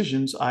and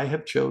decisions, I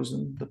have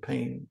chosen the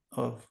pain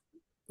of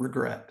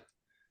regret,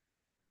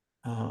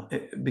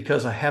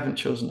 because I haven't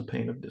chosen the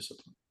pain of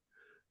discipline.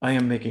 I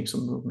am making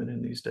some movement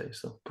in these days,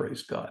 so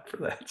praise God for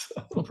that.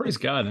 So. Well, praise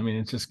God. I mean,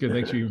 it's just good.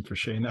 Thanks you even for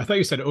sharing. I thought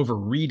you said over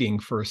reading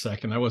for a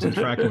second. I wasn't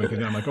tracking with you.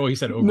 Then I'm like, oh, he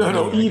said over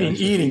No, eating.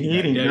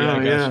 eating. Yeah. Oh,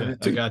 I yeah.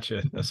 gotcha. I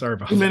gotcha. Sorry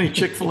about Too that. many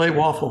Chick-fil-A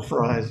waffle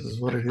fries is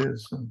what it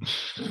is.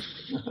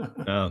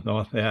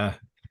 No, yeah.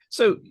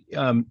 So,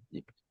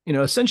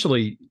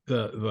 essentially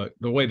the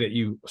way that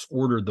you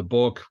ordered the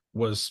book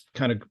was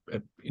kind of,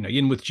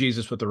 in with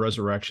Jesus with the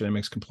resurrection. It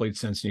makes complete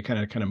sense. And you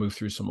kind of move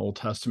through some Old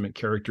Testament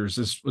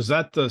characters. Was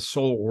that the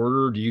sole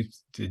order?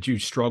 Did you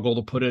struggle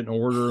to put it in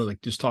order?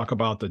 Like, just talk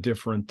about the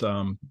different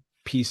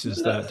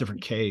pieces, that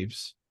different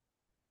caves.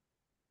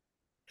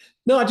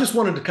 No, I just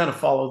wanted to kind of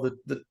follow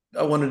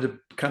I wanted to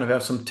kind of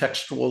have some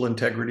textual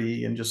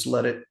integrity and just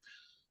let it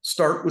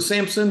start with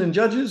Samson and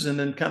Judges, and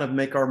then kind of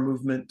make our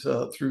movement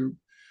through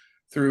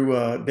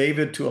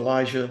David to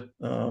Elijah,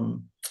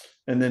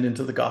 and then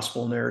into the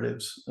gospel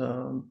narratives,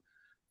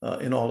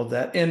 in all of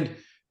that. And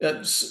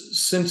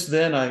since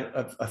then,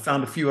 I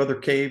found a few other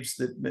caves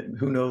that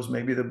who knows,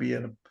 maybe there'll be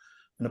an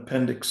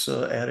appendix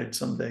added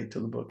someday to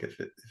the book if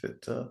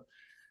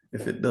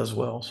it does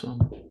well. So.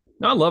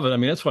 No, I love it. I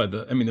mean, that's why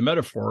the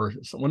metaphor,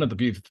 one of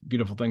the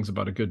beautiful things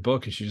about a good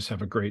book is you just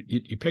have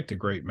you picked a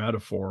great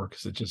metaphor,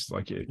 because it just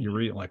like you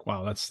read it like,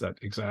 wow, that's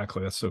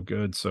so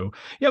good. So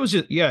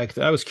yeah,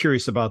 I was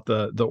curious about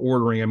the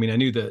ordering. I mean, I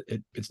knew that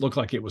it looked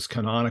like it was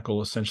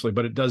canonical essentially,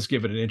 but it does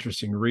give it an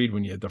interesting read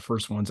when the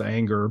first one's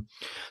anger.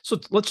 So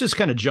let's just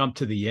kind of jump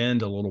to the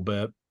end a little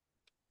bit.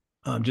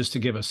 Just to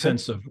give a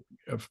sense of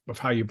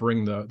how you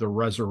bring the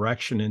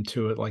resurrection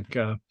into it. Like,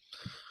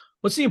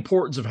 what's the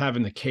importance of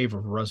having the cave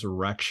of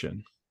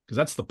resurrection? Because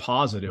that's the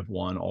positive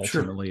one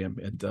ultimately. Sure.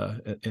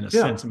 In a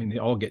sense, I mean, they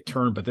all get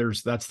turned, but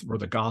that's where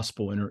the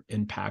gospel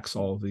impacts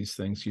all of these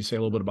things. You say a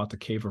little bit about the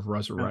cave of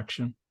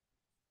resurrection.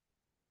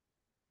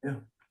 Yeah.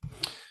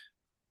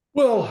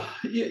 Well,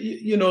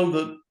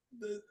 the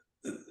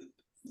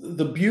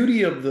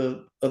beauty of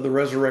the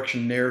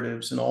resurrection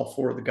narratives in all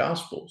four of the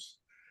gospels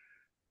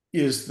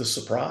is the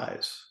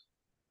surprise.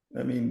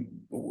 I mean,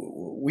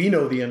 we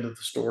know the end of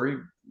the story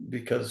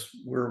because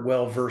we're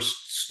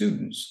well-versed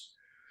students,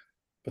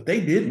 but they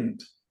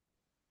didn't.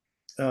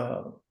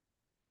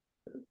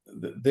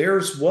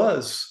 Theirs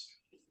was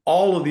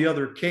all of the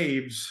other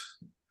caves.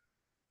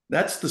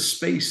 That's the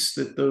space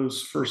that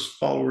those first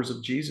followers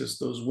of Jesus,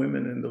 those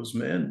women and those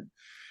men,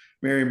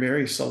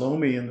 Mary,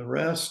 Salome, and the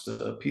rest,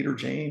 Peter,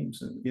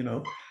 James, and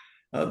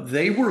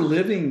they were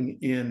living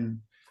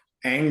in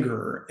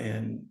anger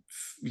and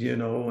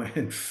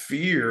and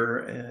fear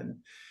and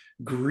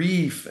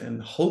grief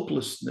and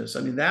hopelessness.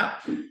 I mean,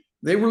 that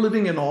they were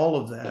living in all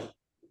of that.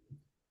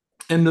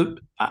 And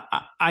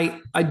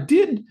I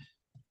did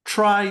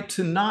try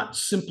to not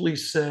simply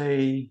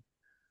say,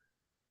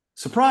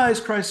 surprise,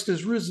 Christ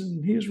is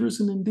risen. He is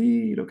risen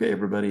indeed. Okay,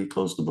 everybody,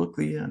 close the book,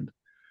 the end.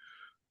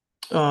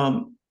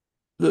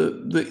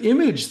 The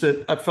image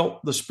that I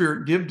felt the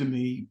Spirit give to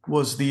me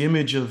was the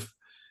image of,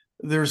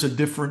 there's a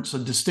difference, a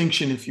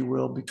distinction, if you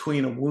will,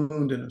 between a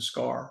wound and a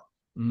scar.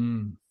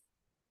 Mm.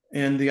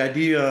 And the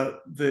idea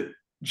that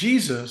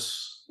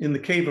Jesus, in the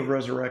cave of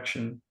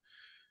resurrection,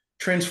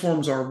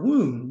 transforms our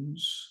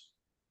wounds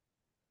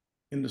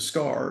into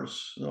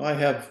scars. I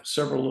have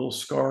several little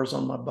scars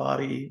on my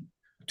body,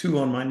 2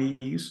 on my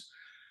knees,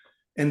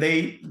 and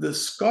the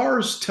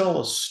scars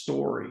tell a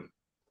story.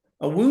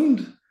 A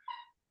wound,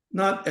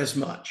 not as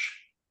much,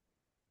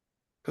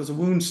 because a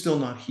wound's still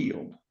not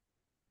healed.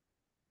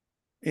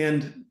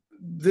 And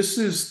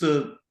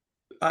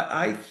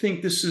I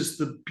think this is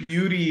the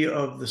beauty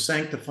of the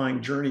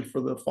sanctifying journey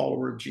for the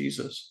follower of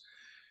Jesus,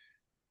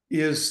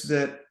 is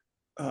that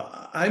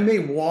I may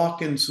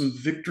walk in some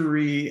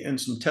victory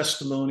and some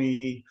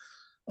testimony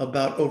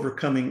about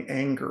overcoming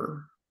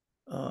anger.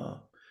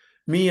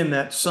 Me and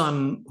that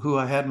son who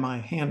I had my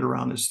hand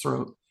around his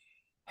throat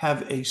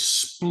have a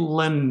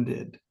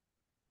splendid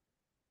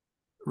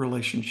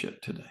relationship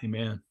today.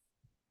 Amen.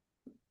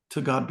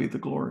 To God be the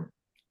glory.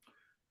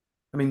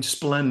 I mean,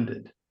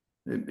 splendid.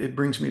 It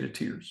brings me to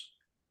tears.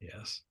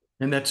 Yes.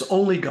 And that's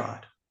only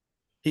God.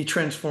 He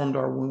transformed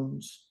our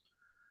wounds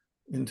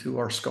into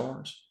our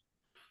scars.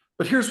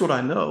 But here's what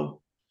I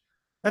know.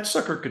 that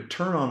sucker could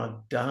turn on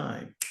a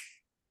dime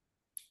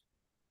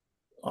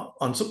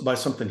by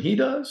something he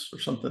does or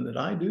something that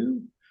I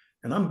do,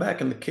 and I'm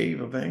back in the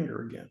cave of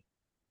anger again.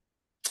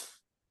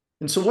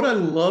 And so what I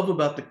love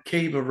about the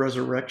cave of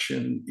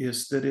resurrection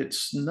is that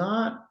it's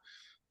not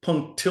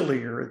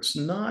punctiliar. It's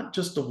not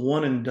just a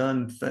one and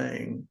done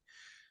thing.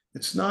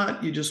 It's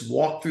not you just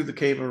walk through the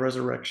cave of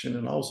resurrection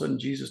and all of a sudden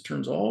Jesus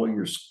turns all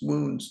your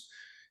wounds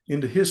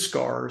into his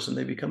scars and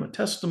they become a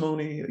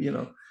testimony,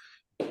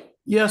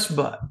 Yes,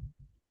 but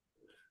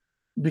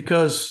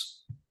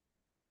because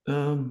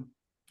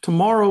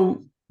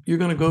tomorrow you're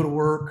going to go to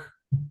work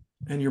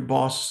and your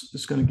boss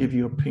is going to give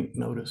you a pink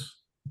notice.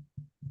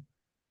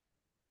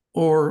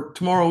 Or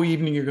tomorrow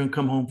evening you're going to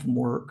come home from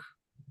work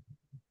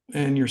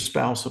and your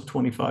spouse of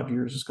 25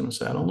 years is going to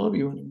say, I don't love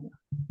you anymore.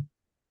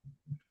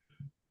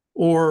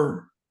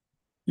 Or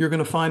you're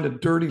going to find a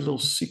dirty little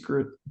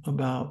secret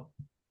about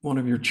one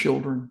of your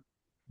children.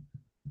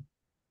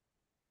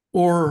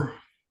 Or,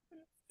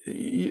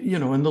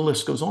 and the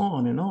list goes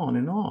on and on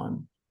and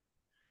on.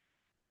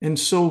 And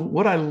so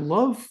what I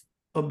love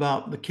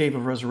about the cave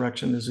of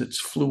resurrection is its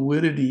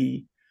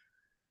fluidity,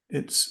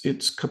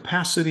 its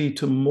capacity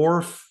to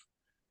morph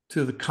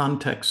to the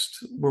context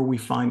where we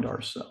find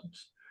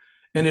ourselves.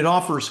 And it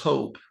offers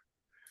hope.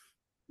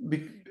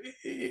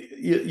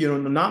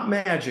 Not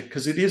magic,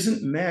 because it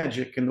isn't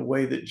magic in the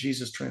way that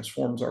Jesus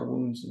transforms our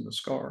wounds into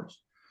scars.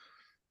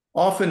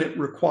 Often it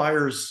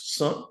requires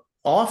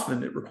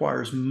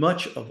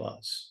much of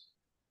us.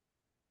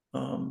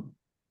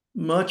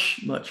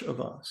 Much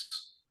of us.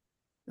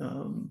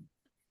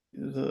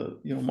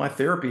 My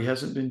therapy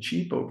hasn't been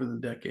cheap over the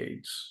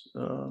decades.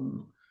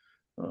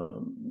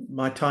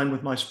 My time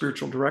with my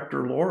spiritual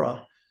director,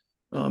 Laura,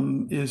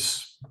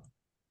 is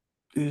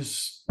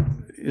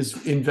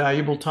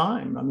invaluable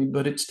time. I mean,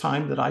 but it's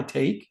time that I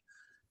take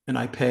and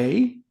I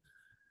pay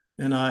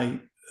and I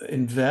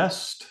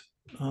invest.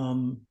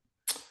 And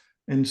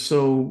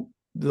so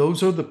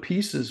those are the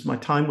pieces. My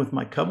time with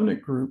my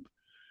covenant group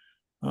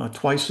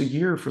twice a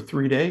year for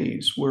 3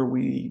 days, where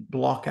we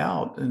block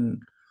out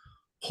and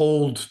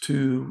hold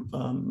to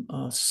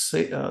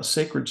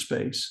sacred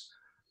space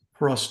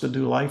for us to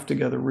do life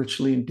together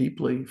richly and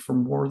deeply for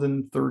more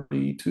than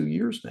 32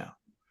 years now.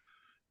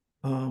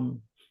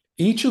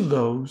 Each of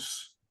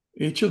those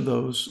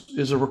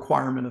is a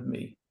requirement of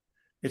me.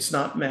 It's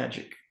not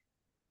magic.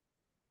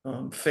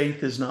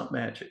 Faith is not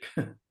magic.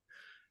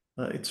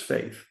 It's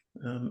faith.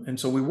 And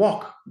so we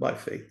walk by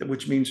faith,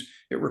 which means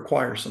it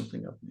requires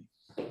something of me.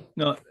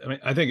 No, I mean,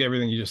 I think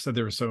everything you just said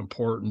there was so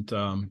important,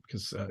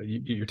 because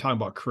you're talking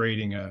about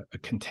creating a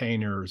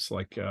containers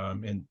like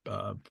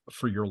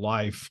for your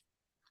life.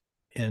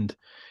 And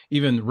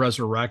even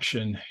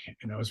resurrection,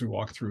 as we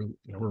walk through,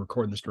 we're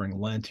recording this during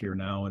Lent here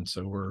now. And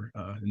so we're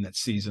in that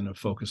season of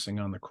focusing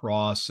on the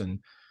cross. And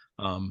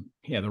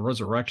the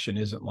resurrection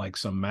isn't like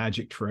some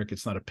magic trick.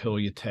 It's not a pill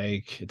you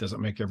take. It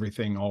doesn't make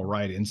everything all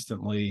right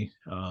instantly.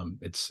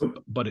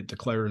 But it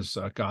declares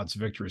God's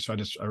victory. So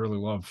I really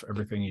love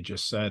everything you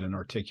just said and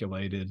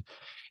articulated.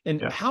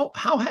 And how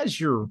has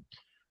your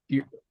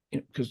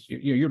because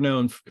you're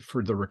known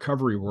for the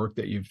recovery work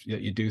that you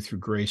do through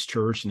Grace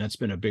Church, and that's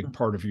been a big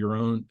part of your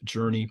own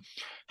journey.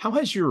 How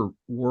has your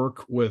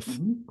work with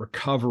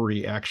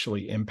recovery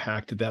actually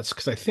impacted that?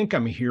 Because I think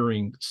I'm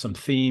hearing some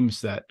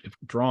themes that have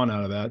drawn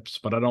out of that,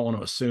 but I don't want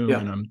to assume,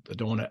 and I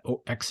don't want to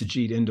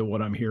exegete into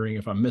what I'm hearing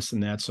if I'm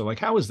missing that. So, like,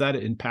 how has that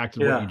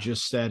impacted what you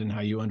just said and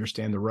how you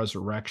understand the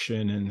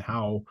resurrection and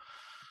how?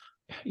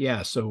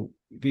 So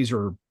these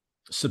are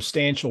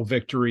substantial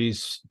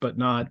victories, but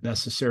not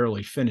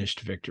necessarily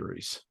finished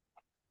victories.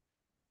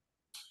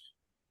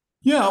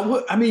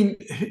 Well, I mean,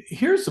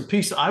 here's the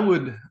piece I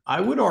would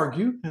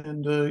argue,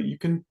 and you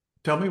can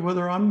tell me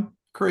whether I'm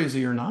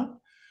crazy or not,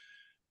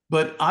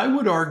 but I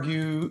would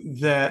argue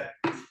that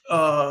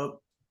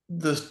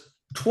the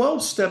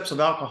 12 steps of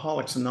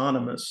Alcoholics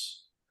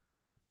Anonymous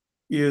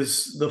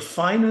is the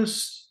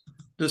finest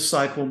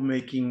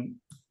disciple-making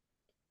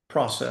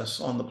process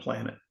on the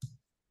planet.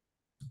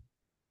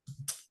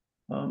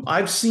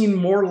 I've seen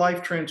more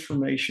life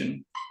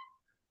transformation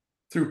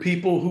through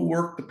people who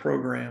work the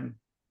program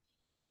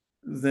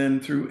than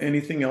through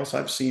anything else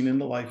I've seen in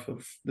the life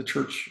of the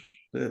church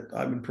that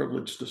I've been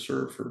privileged to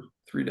serve for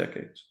 3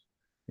 decades.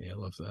 Yeah, I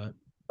love that.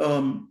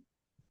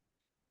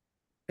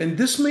 And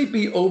this may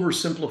be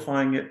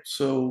oversimplifying it,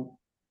 so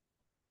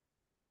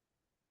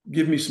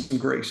give me some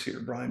grace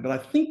here, Brian, but I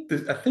think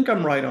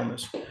I'm right on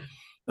this.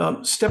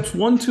 Steps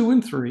 1, 2,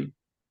 and 3,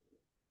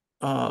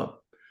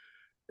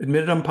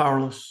 admitted I'm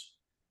powerless,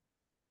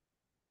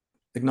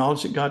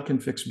 acknowledge that God can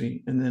fix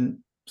me, and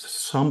then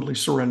humbly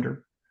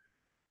surrender,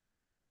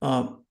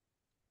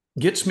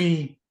 gets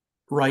me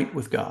right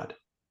with God.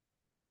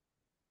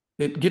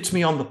 It gets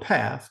me on the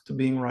path to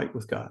being right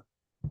with God.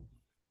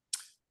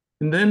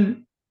 And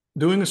then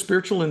doing a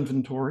spiritual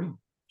inventory,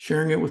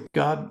 sharing it with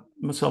God,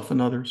 myself,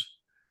 and others.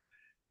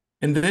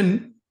 And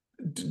then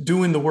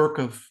doing the work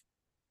of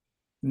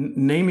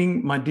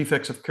naming my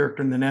defects of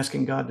character and then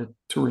asking God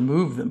to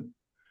remove them.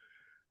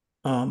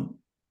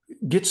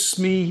 Gets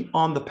me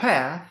on the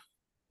path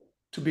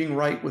to being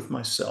right with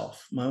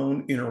myself, my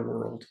own inner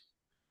world,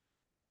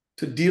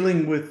 to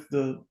dealing with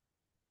the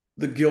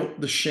guilt,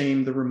 the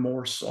shame, the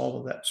remorse, all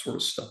of that sort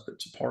of stuff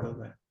that's a part of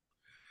that.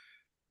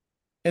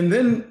 And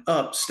then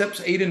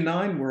steps 8 and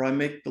 9, where I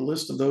make the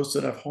list of those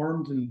that I've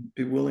harmed and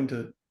be willing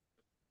to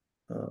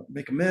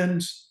make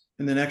amends,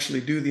 and then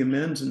actually do the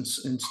amends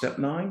in step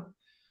 9,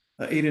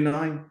 8 and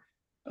 9,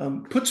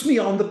 puts me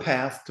on the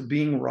path to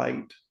being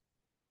right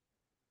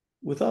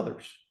with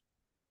others.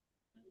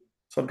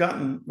 So I've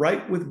gotten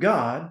right with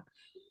God.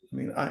 I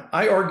mean,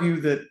 I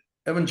argue that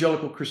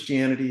evangelical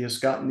Christianity has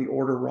gotten the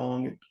order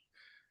wrong.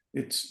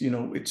 It's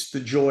the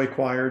joy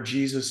choir,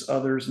 Jesus,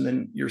 others, and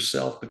then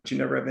yourself, but you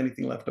never have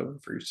anything left over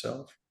for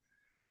yourself.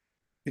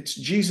 It's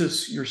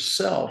Jesus,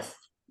 yourself,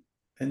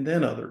 and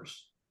then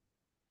others.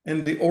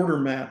 And the order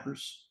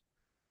matters.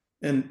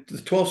 And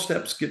the 12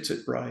 steps gets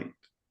it right.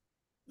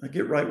 I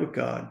get right with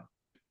God.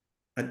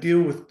 I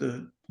deal with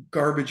the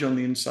garbage on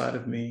the inside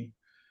of me.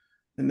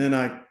 And then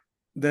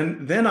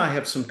I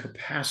have some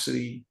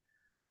capacity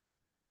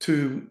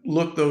to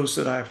look those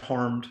that I've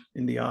harmed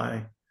in the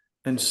eye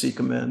and seek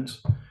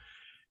amends.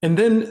 And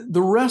then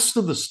the rest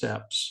of the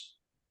steps,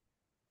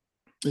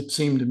 it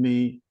seemed to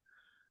me,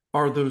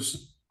 are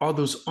those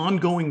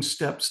ongoing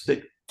steps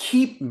that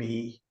keep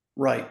me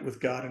right with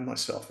God and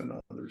myself and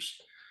others.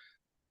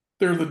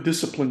 They're the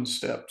discipline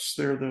steps.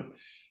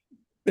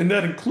 And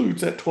that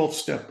includes that 12th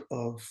step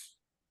of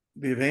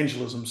the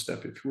evangelism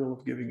step, if you will,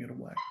 of giving it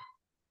away.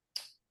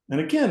 And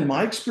again,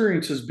 my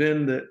experience has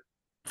been that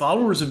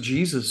followers of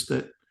Jesus,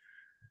 that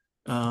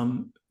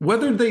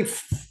whether they,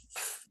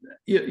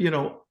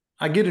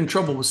 I get in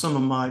trouble with some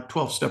of my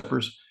 12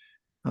 steppers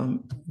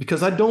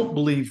because I don't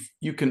believe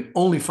you can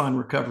only find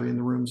recovery in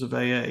the rooms of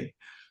AA.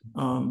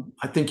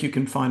 I think you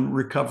can find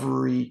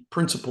recovery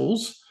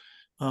principles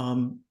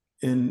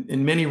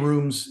in many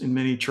rooms, in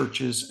many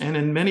churches, and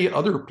in many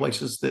other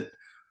places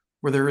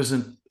where there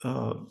isn't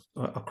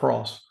a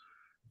cross.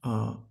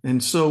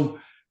 And so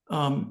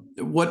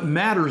what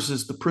matters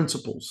is the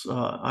principles.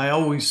 I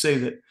always say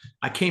that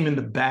I came in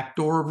the back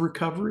door of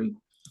recovery.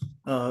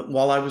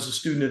 While I was a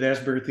student at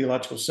Asbury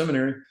Theological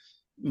Seminary,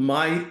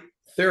 my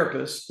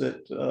therapist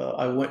that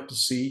I went to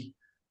see,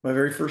 my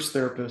very first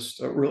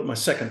therapist, my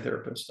second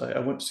therapist, I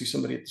went to see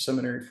somebody at the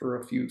seminary for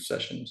a few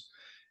sessions.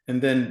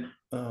 And then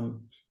the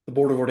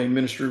Board of Ordained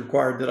Ministry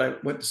required that I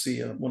went to see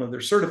one of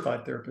their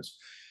certified therapists,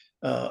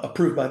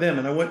 approved by them.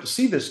 And I went to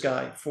see this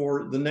guy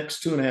for the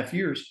next 2.5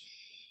 years.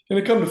 And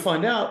I come to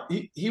find out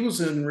he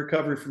was in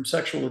recovery from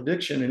sexual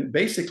addiction. And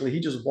basically, he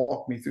just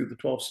walked me through the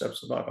 12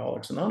 steps of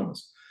Alcoholics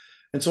Anonymous.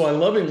 And so I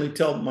lovingly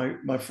tell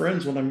my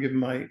friends when I'm giving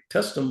my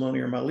testimony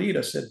or my lead,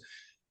 I said,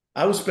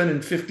 I was spending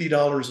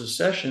 $50 a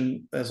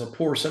session as a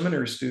poor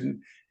seminary student,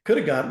 could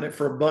have gotten it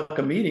for $1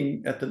 a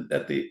meeting at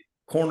the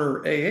corner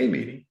AA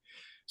meeting.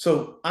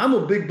 So I'm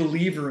a big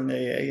believer in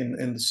AA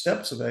and the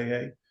steps of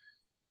AA,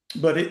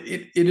 but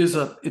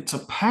it's a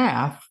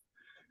path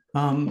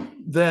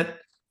that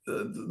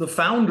the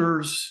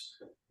founders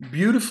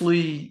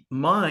beautifully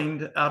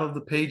mined out of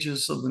the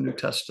pages of the New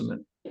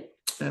Testament,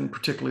 and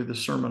particularly the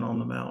Sermon on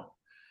the Mount.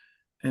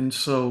 And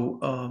so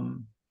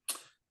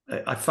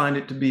I find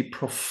it to be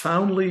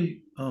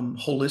profoundly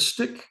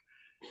holistic,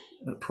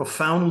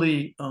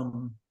 profoundly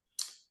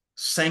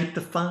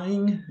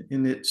sanctifying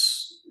in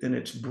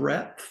its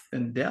breadth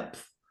and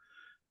depth,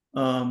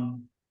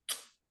 and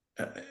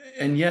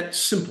yet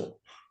simple.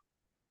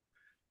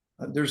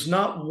 There's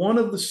not one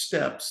of the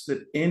steps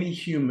that any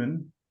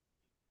human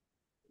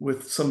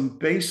with some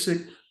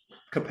basic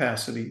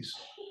capacities,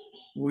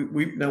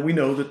 we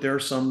know that there are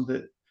some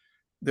that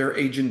their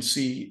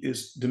agency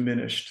is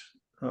diminished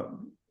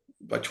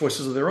by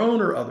choices of their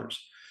own or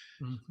others.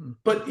 Mm-hmm.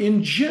 But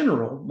in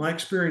general, my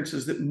experience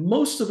is that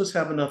most of us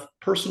have enough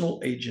personal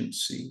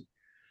agency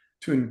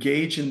to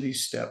engage in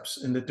these steps,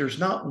 and that there's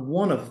not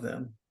one of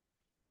them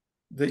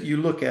that you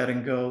look at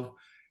and go,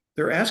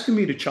 they're asking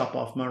me to chop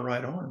off my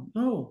right arm.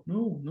 No,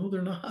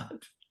 they're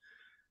not.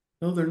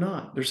 No, they're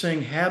not. They're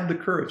saying, have the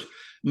courage.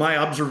 My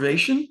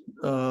observation,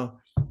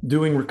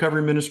 doing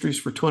recovery ministries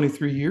for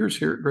 23 years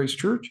here at Grace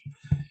Church,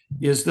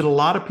 is that a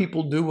lot of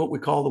people do what we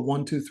call the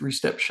 1, 2, 3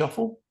 step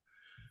shuffle.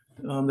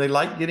 They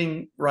like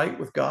getting right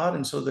with God,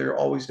 and so they're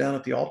always down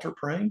at the altar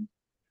praying.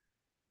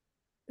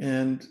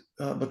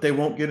 But they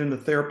won't get in the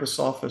therapist's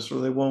office,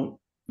 or they won't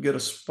get a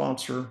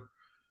sponsor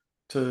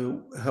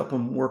to help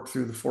them work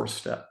through the 4th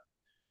step.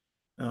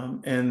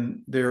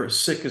 And they're as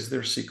sick as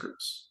their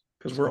secrets,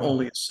 because we're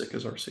only as sick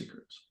as our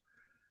secrets.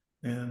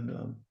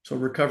 And so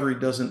recovery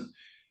doesn't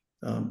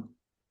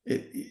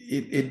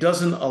it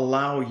doesn't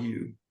allow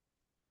you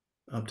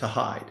to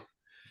hide.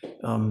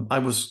 I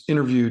was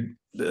interviewed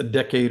a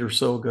decade or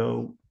so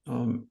ago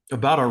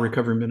about our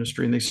recovery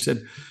ministry, and they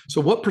said,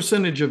 so what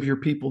percentage of your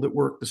people that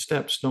work the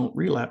steps don't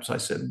relapse? I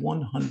said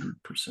 100%.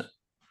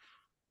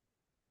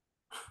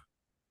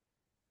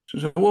 She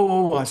said,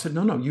 whoa. I said,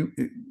 no,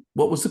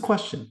 what was the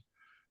question?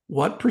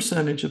 What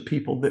percentage of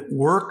people that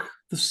work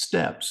the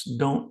steps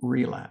don't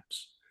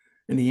relapse?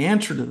 And the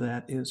answer to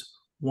that is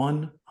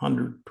 100%.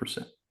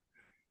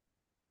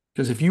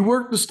 Because if you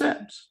work the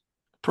steps,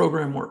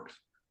 program works.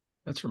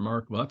 That's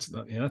remarkable.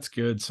 That's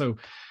good. So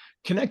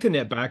connecting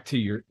that back to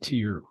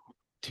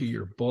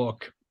your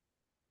book,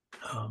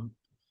 um,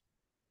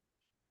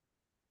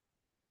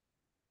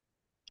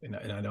 and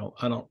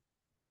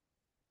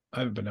I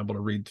haven't been able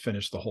to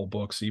finish the whole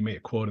book. So you made a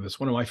quote of this.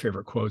 One of my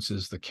favorite quotes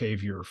is, "The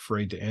cave you're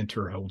afraid to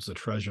enter holds the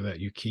treasure that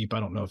you keep." I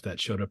don't know if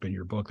that showed up in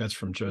your book. That's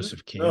from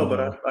Joseph Campbell.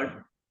 No, but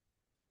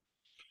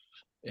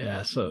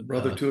yeah. So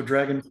brother to a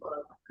dragon.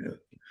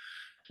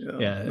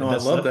 Yeah. No, I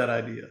love that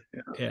idea.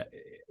 Yeah.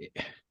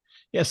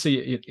 Yeah. So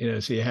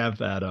so you have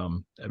that.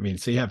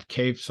 So you have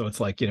cave. So it's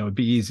like, it'd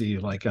be easy.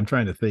 Like, I'm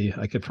trying to think,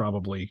 I could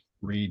probably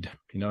read,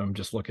 I'm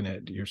just looking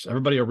at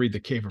everybody will read The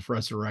Cave of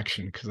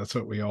Resurrection, because that's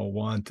what we all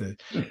want. And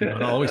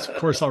always, of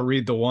course, I'll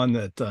read the one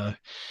that,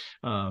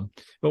 but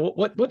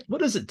what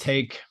does it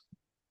take,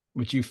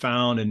 which you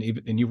found, and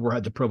you've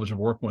had the privilege of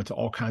working with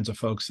all kinds of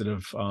folks that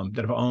have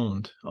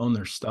owned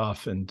their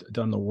stuff and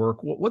done the work.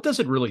 What does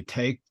it really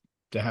take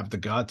to have the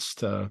guts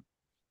to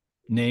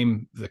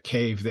name the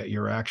cave that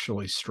you're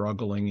actually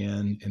struggling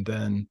in? And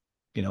then,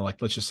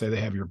 like, let's just say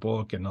they have your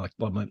book, and like,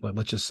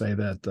 let's just say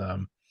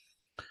that,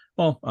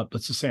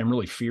 let's just say I'm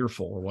really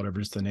fearful, or whatever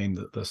is the name,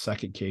 the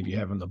second cave you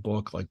have in the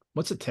book. Like,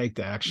 what's it take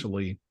to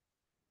actually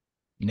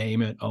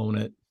name it, own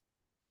it?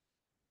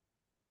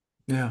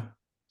 Yeah.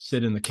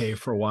 Sit in the cave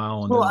for a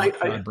while, and then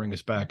God bring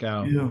us back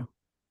out. Yeah.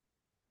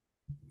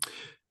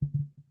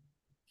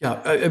 Yeah,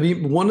 I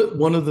mean, one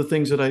of the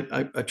things that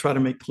I try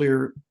to make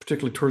clear,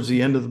 particularly towards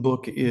the end of the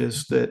book,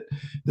 is that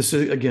this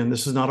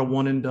is not a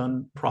one and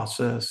done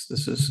process.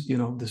 This is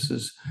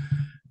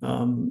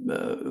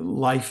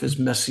life is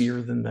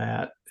messier than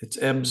that. It's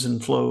ebbs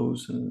and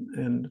flows,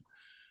 and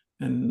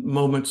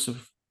moments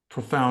of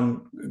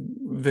profound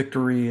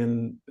victory,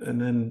 and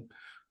then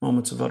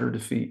moments of utter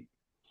defeat.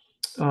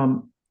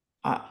 One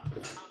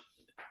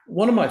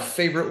of my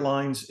favorite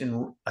lines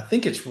I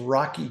think it's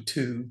Rocky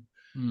 2.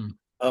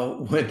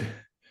 When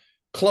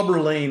Clubber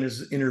Lang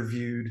is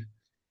interviewed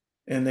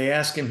and they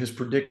ask him his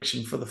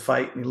prediction for the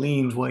fight, and he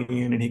leans way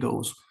in and he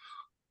goes,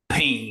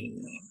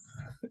 "Pain."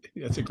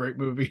 That's a great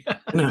movie.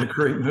 Not a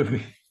great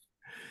movie.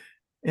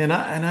 And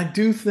I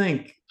do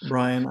think,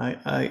 Brian,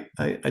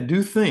 I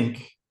do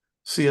think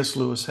C.S.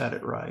 Lewis had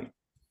it right.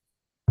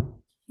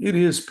 It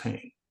is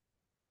pain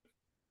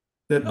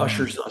that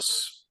ushers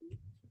us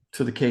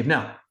to the cave.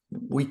 Now,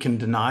 we can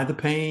deny the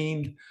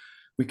pain,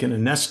 we can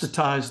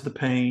anesthetize the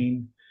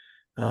pain,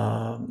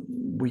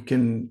 we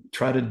can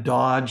try to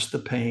dodge the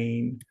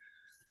pain.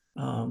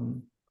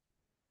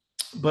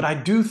 But I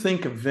do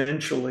think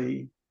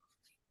eventually,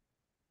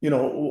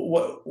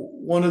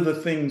 one of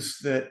the things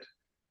that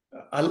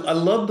I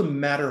love, the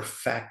matter of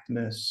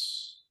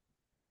factness,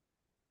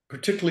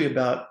 particularly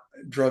about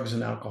drugs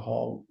and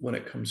alcohol when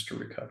it comes to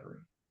recovery.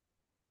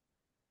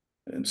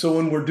 And so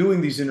when we're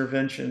doing these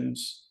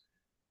interventions,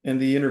 and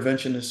the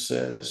interventionist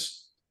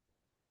says,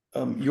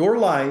 your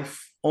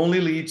life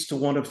only leads to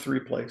one of three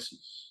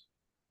places.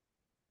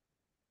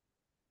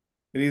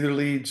 It either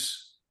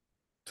leads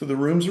to the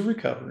rooms of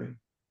recovery,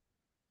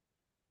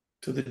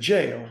 to the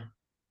jail,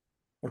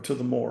 or to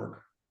the morgue.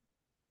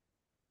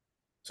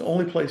 It's the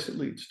only place it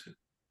leads to.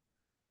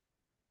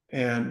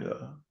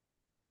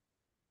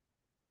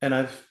 And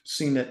I've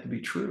seen that to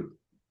be true.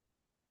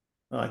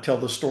 I tell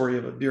the story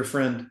of a dear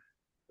friend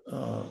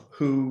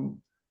who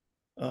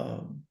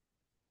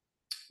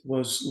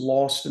was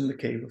lost in the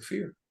cave of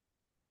fear.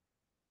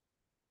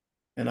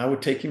 And I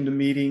would take him to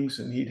meetings,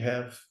 and he'd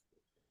have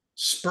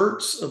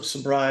spurts of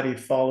sobriety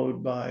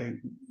followed by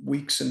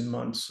weeks and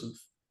months of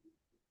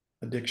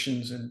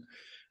addictions. And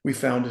we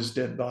found his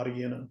dead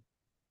body in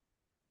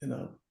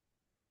a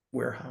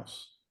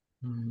warehouse.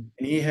 Mm-hmm.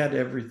 And he had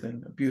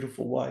everything: a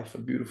beautiful wife, a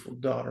beautiful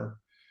daughter.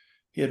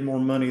 He had more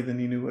money than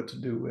he knew what to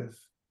do with,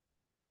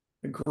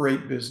 a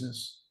great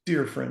business,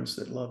 dear friends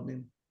that loved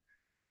him.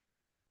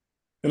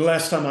 And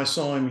last time I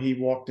saw him, he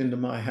walked into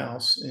my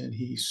house and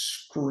he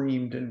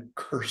screamed and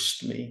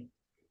cursed me,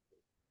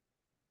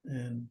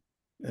 and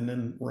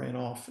then ran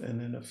off.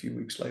 And then a few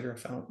weeks later,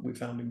 we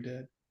found him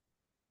dead.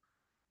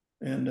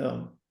 And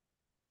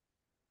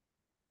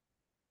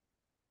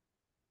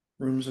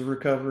rooms of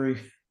recovery,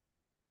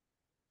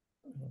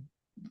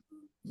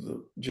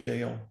 the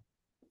jail,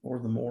 or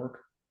the morgue.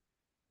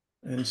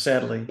 And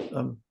sadly,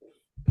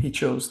 he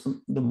chose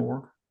the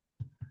morgue.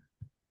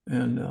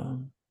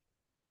 And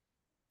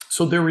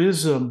so there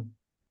is a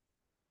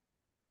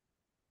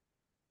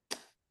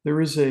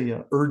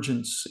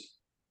urgency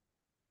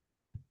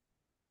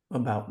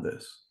about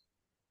this,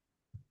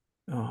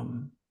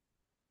 and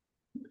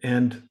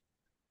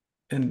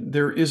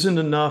there isn't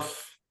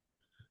enough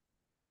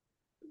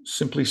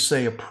simply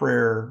say a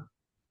prayer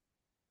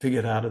to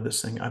get out of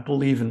this thing. I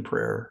believe in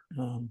prayer.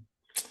 I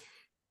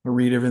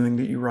read everything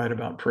that you write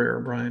about prayer,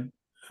 Brian.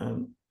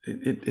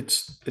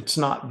 It's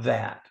not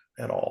that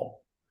at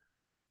all.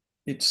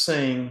 It's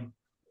saying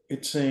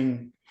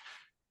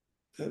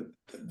that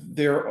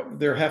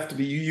there have to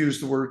be, you use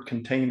the word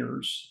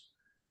containers,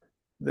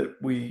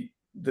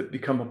 that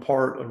become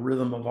a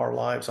rhythm of our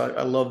lives.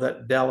 I love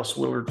that Dallas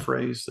Willard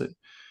phrase that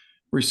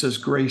where he says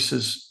grace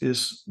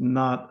is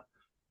not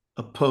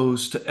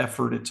opposed to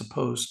effort, it's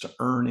opposed to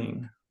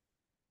earning.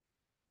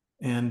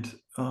 And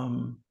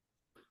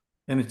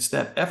it's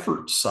that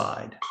effort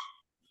side.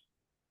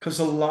 Because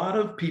a lot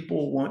of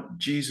people want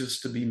Jesus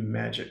to be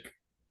magic.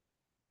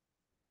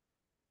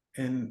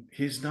 And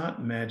he's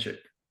not magic.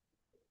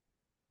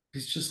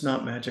 He's just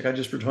not magic. I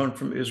just returned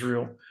from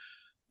Israel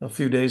a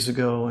few days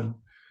ago, and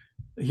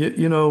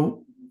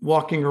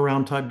walking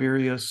around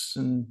Tiberias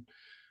and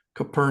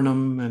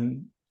Capernaum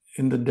and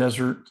in the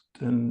desert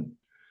and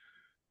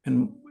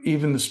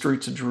even the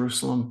streets of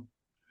Jerusalem,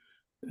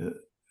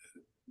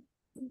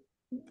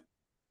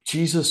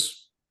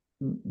 Jesus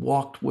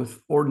walked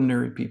with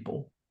ordinary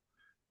people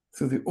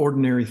through the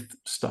ordinary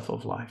stuff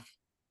of life.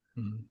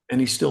 Mm-hmm.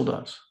 And he still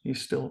does. He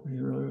really,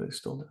 really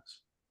still does.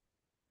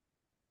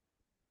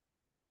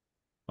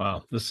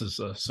 Wow, this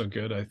is so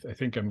good. I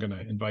think I'm going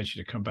to invite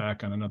you to come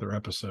back on another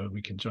episode.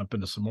 We can jump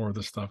into some more of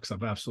this stuff because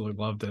I've absolutely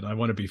loved it. I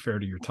want to be fair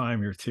to your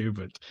time here too,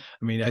 but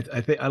I mean,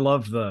 I think I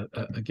love the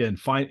again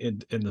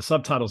in the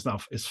subtitles now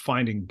is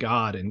Finding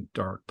God in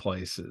Dark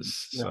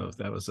Places. Yeah. So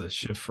that was a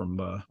shift from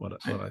what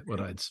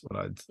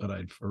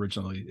I'd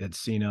originally had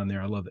seen on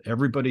there. I love that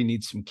everybody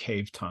needs some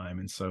cave time,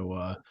 and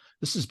so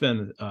this has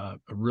been a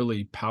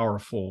really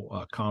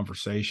powerful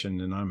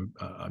conversation, and I'm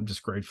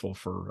just grateful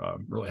for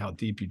really how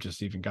deep you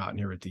just even gotten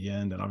here at the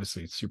end. And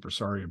obviously super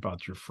sorry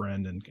about your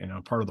friend,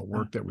 and part of the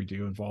work that we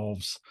do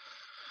involves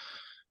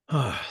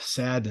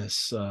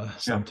sadness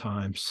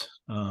sometimes.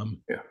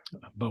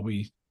 But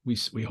we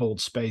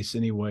hold space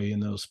anyway in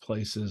those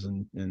places,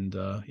 and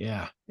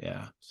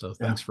so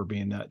thanks for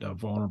being that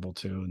vulnerable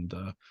too. And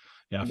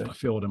I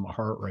feel it in my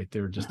heart right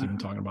there, just even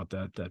talking about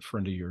that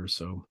friend of yours.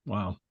 So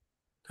wow.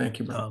 Thank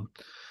you, bro.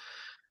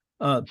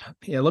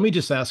 Let me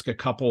just ask a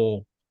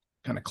couple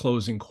kind of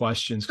closing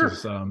questions,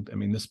 because I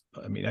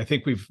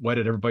think we've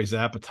whetted everybody's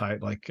appetite,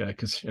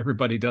 because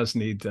everybody does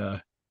need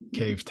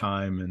cave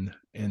time,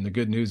 and the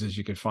good news is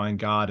you can find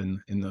God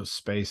in those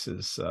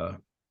spaces.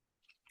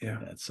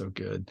 That's so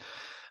good.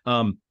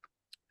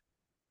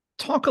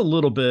 Talk a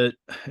little bit.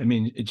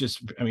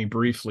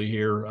 Briefly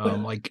here,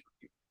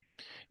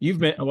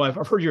 I've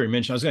heard you already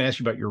mention, I was going to ask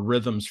you about your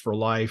Rhythms for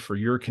Life or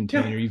your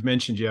container. You've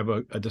mentioned you have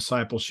a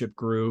discipleship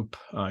group.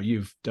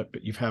 You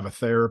have a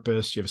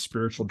therapist, you have a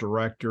spiritual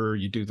director,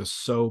 you do the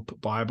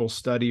SOAP Bible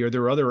study. Are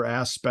there other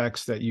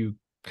aspects that you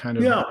kind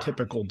of a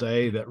typical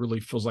day that really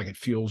feels like it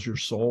fuels your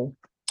soul?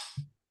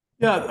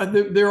 Yeah,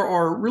 there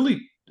are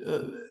really,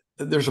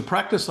 there's a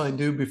practice I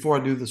do before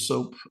I do the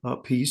SOAP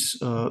piece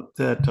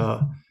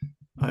that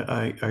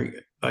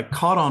I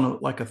caught on a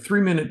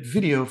 3-minute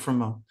video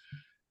from a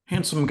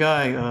handsome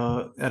guy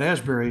at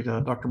Asbury,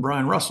 Dr.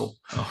 Brian Russell.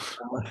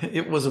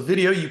 It was a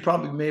video, you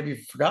probably maybe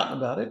forgotten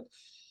about it,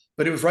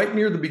 but it was right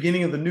near the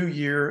beginning of the new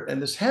year.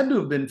 And this had to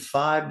have been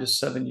 5 to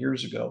 7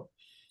 years ago.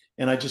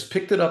 And I just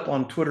picked it up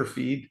on Twitter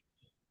feed,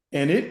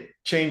 and it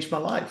changed my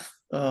life.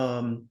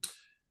 I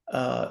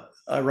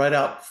write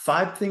out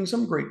 5 things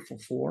I'm grateful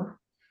for,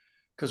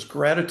 because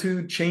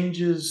gratitude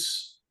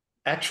changes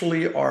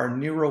actually our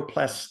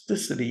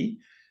neuroplasticity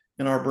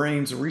in our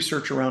brains. The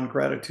research around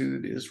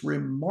gratitude is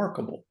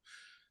remarkable.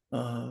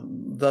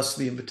 Thus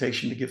the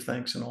invitation to give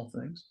thanks in all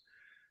things.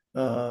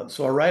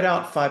 So I write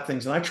out 5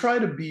 things, and I try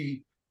to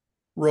be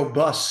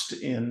robust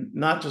in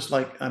not just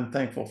like I'm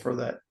thankful for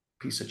that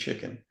piece of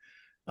chicken.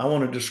 I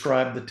want to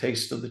describe the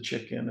taste of the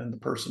chicken and the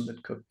person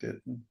that cooked it.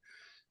 And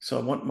so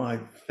I want my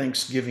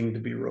Thanksgiving to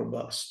be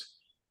robust.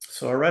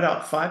 So I write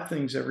out 5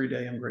 things every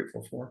day I'm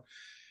grateful for.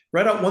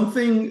 Write out 1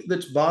 thing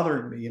that's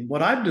bothering me. And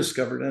what I've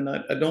discovered, and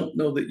I don't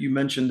know that you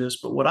mentioned this,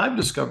 but what I've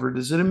discovered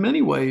is that in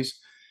many ways,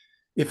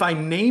 if I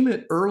name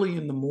it early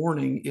in the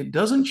morning, it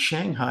doesn't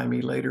Shanghai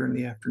me later in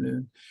the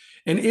afternoon.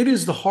 And it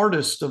is the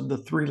hardest of the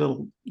 3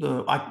 little,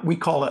 we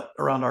call it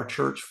around our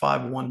church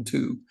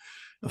 5-1-2,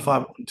 the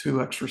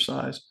 5-1-2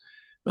 exercise.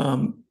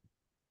 And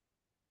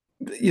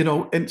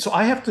so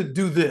I have to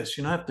do this,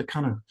 I have to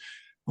kind of,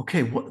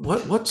 okay,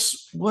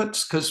 what's,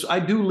 because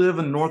I do live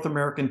a North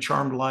American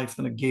charmed life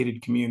in a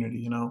gated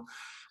community,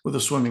 with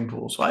a swimming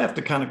pool. So I have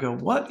to kind of go,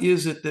 what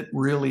is it that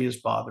really is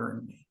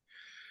bothering me?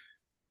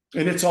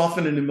 And it's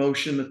often an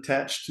emotion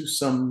attached to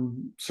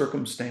some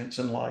circumstance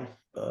in life,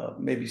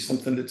 maybe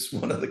something that's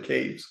one of the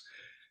caves.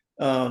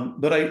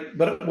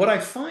 But what I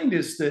find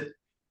is that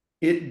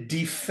it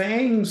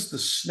defangs the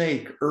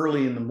snake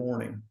early in the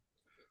morning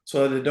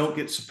so that I don't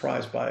get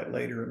surprised by it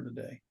later in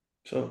the day.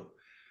 So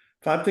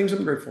 5 things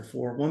I'm grateful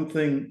for, 1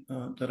 thing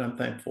that I'm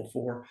thankful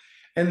for,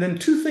 and then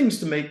 2 things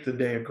to make the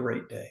day a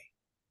great day.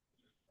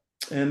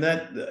 And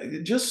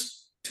that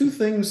just 2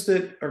 things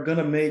that are going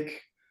to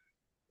make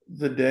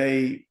the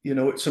day,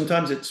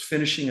 sometimes it's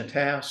finishing a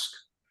task.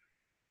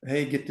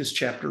 Hey, get this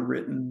chapter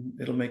written.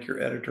 It'll make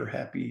your editor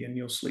happy and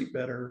you'll sleep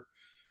better.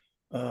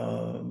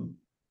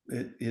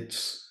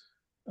 It's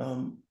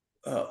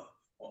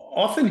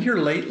often here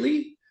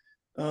lately,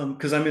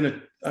 because I'm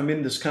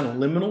in this kind of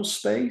liminal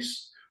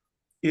space.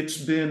 It's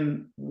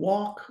been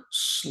walk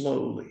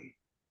slowly.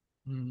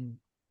 Mm-hmm.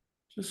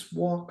 Just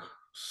walk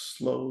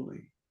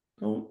slowly.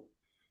 Don't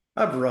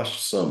I've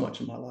rushed so much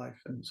in my life.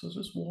 And so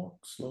just walk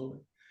slowly.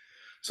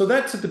 So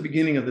that's at the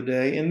beginning of the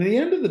day. And the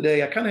end of the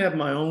day, I kind of have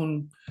my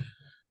own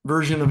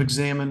version of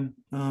examine.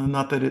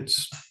 Not that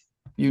it's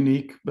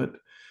unique, but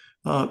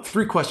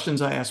three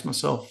questions I ask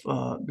myself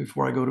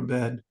before I go to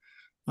bed.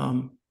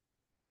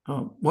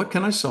 What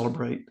can I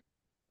celebrate?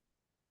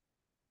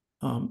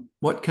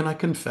 What can I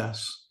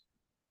confess?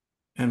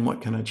 And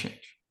what can I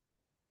change?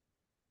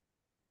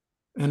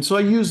 And so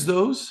I use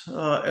those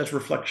as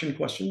reflection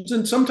questions.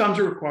 And sometimes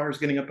it requires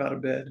getting up out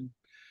of bed and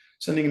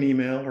sending an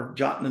email or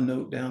jotting a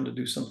note down to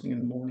do something in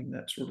the morning,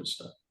 that sort of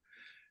stuff.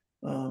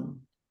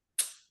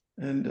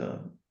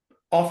 And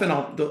often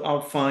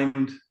I'll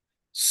find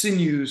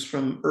sinews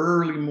from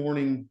early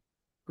morning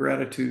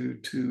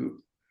gratitude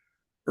to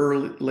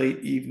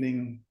late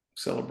evening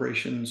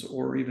celebrations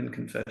or even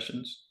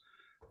confessions.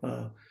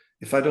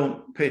 If I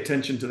don't pay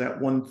attention to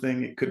that one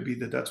thing, it could be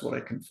that that's what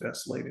I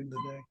confess late in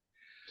the day.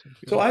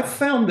 So I've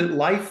found that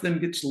life then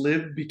gets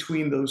lived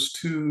between those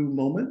two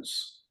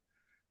moments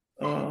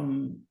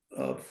of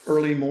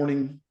early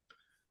morning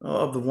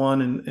of the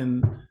one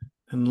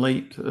and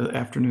late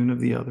afternoon of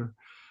the other.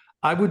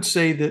 I would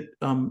say that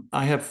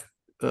I have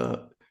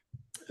Todd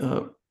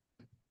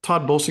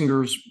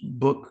Bolsinger's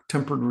book,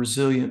 Tempered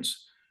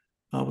Resilience,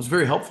 was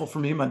very helpful for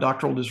me in my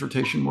doctoral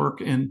dissertation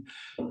work. And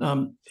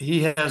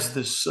he has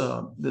this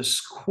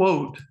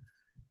quote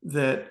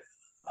that,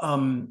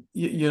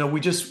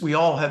 we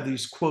all have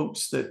these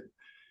quotes that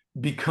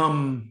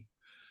become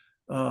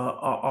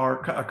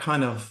our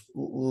kind of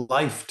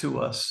life to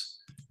us.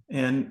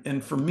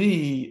 And for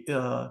me,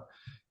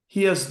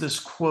 he has this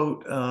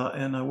quote,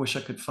 and I wish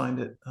I could find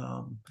it.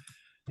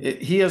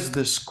 He has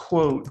this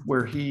quote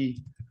where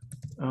he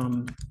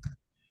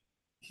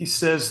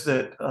says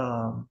that,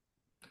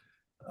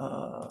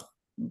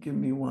 give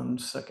me 1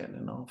 second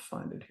and I'll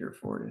find it here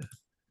for you.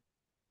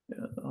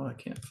 Oh, I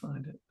can't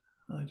find it.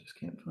 I just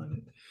can't find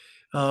it.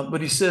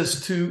 But he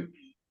says to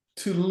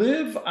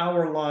live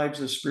our lives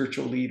as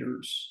spiritual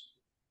leaders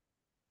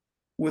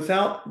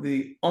without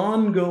the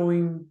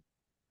ongoing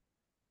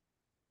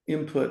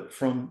input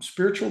from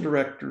spiritual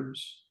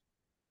directors,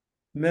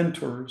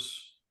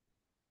 mentors,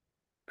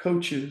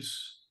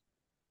 coaches,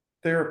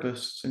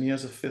 therapists, and he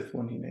has a fifth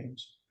one he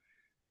names.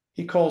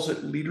 He calls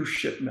it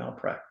leadership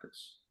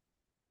malpractice.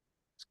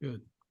 It's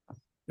good.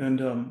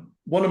 And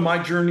one of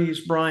my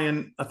journeys,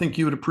 Brian, I think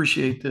you would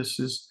appreciate this,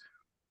 is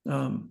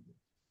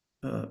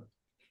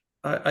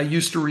I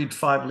used to read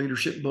 5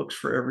 leadership books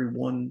for every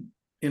one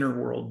inner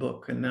world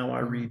book. And now I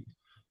read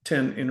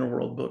 10 inner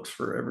world books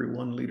for every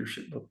one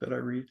leadership book that I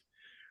read.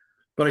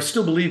 But I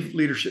still believe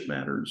leadership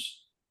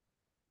matters.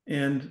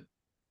 And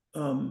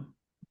I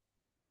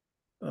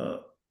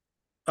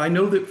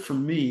know that for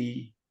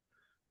me,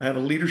 I have a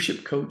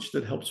leadership coach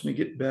that helps me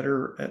get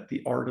better at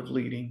the art of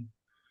leading.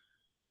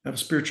 I have a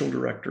spiritual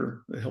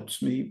director that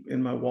helps me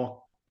in my walk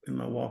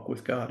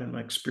with God and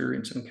my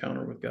experience and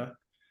encounter with God.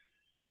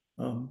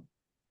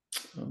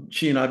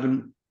 She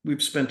and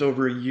we've spent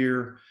over a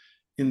year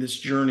in this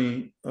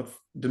journey of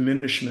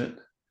diminishment.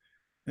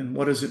 And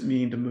what does it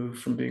mean to move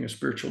from being a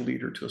spiritual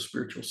leader to a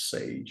spiritual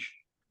sage?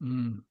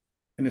 And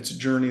it's a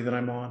journey that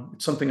I'm on.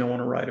 It's something I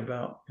want to write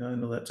about. I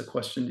know that's a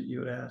question that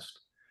you had asked.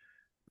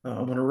 I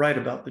want to write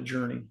about the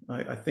journey.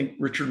 I think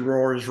Richard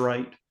Rohr is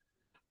right.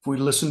 If we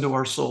listen to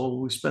our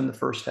soul, we spend the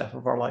first half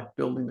of our life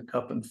building the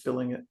cup and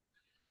filling it.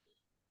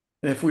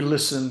 And if we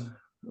listen,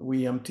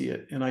 we empty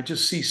it. And I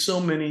just see so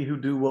many who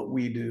do what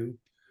we do,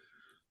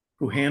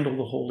 who handle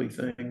the holy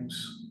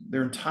things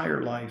their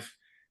entire life,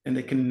 and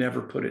they can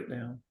never put it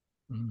down.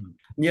 And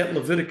yet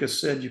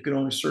Leviticus said you could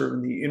only serve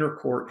in the inner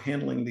court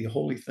handling the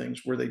holy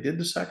things, where they did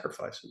the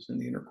sacrifices in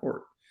the inner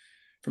court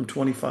from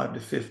 25 to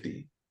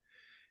 50.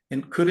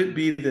 And could it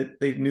be that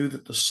they knew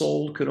that the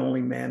soul could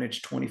only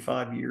manage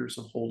 25 years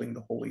of holding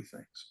the holy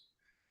things?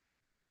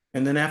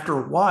 And then after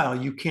a while,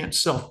 you can't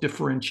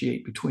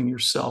self-differentiate between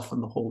yourself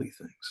and the holy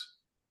things.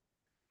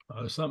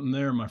 There's something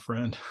there, my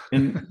friend.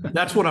 And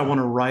that's what I want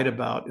to write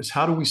about, is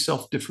how do we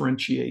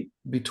self-differentiate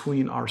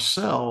between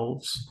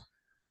ourselves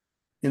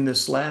in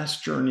this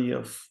last journey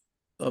of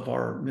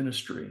our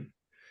ministry?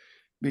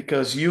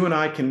 Because you and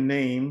I can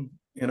name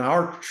in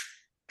our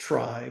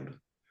tribe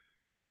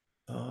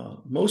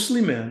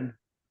mostly men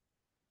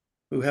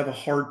who have a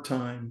hard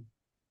time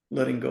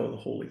letting go of the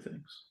holy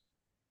things.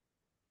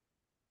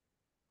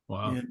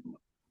 Wow.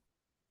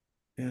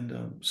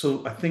 And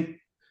so I think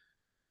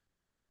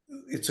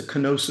it's a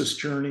kenosis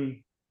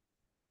journey.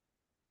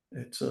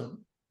 It's a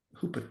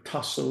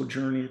hupotasso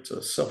journey. It's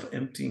a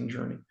self-emptying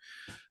journey.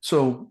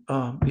 So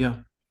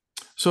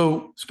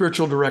So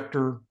spiritual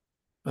director,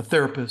 a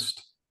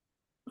therapist,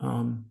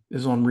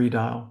 is on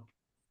redial.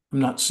 I'm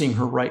not seeing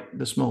her right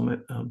this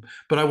moment,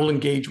 but I will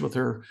engage with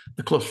her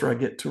the closer I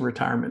get to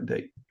retirement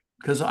date.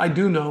 Because I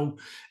do know,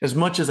 as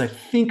much as I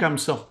think I'm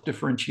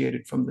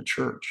self-differentiated from the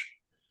church,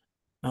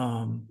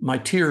 my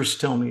tears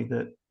tell me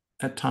that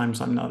at times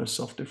I'm not as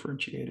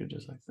self-differentiated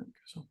as I think.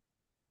 So,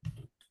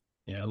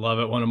 yeah, I love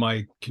it. One of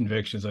my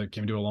convictions I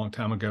came to a long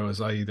time ago is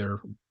I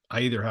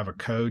either have a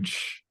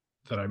coach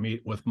that I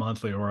meet with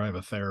monthly, or I have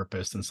a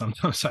therapist, and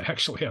sometimes I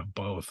actually have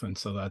both. And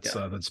so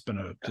that's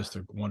been just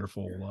a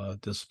wonderful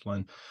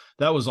discipline.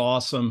 That was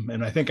awesome.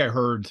 And I think I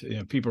heard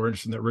people are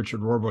interested in that Richard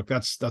Rohr book.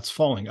 That's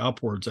Falling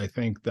Upwards. I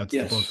think that's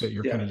the book that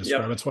you're kind of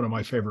describing. That's one of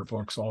my favorite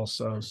books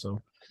also.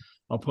 So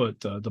I'll put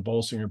the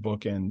Bolsinger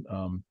book and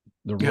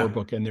the Rohr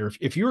book in there.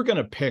 If you were going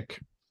to pick,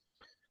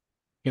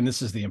 and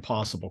this is the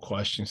impossible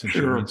question since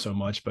you read so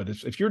much, but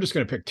if you're just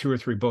going to pick 2 or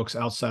 3 books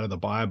outside of the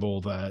Bible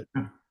that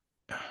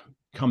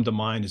come to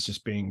mind as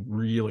just being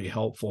really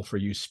helpful for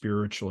you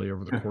spiritually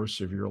over the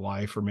course of your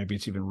life, or maybe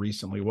it's even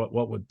recently, what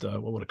would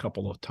a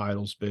couple of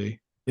titles be?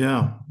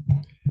 Yeah,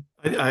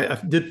 I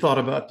did thought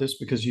about this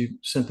because you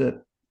sent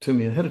that to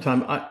me ahead of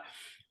time.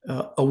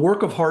 A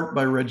Work of Heart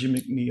by Reggie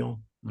McNeil,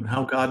 and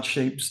How God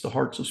Shapes the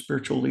Hearts of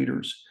Spiritual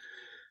Leaders.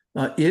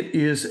 It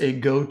is a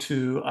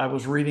go-to. I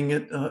was reading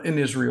it in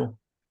Israel,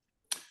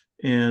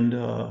 and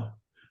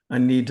I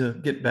need to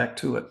get back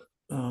to it.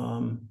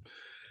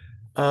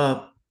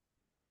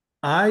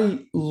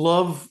 I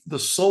love the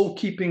soul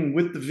keeping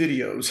with the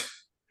videos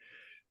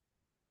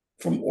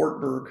from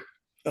Ortberg.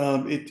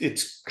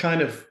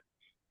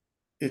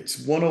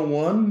 It's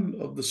 101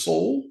 of the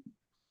soul,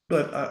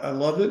 but I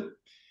love it.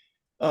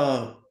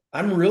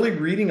 I'm really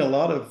reading a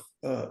lot of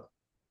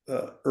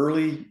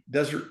early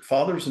desert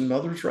fathers and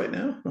mothers right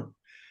now,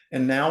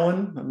 and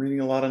Nouwen. I'm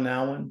reading a lot of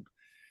Nouwen.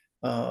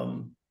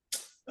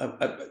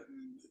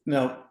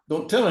 Now,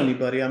 don't tell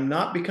anybody. I'm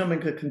not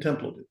becoming a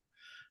contemplative,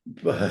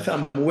 but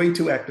I'm way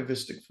too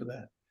activistic for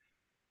that.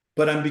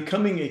 But I'm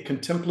becoming a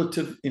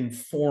contemplative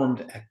informed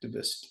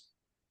activist,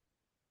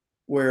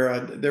 where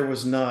there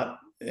was not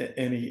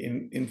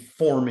any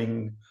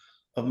informing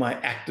of my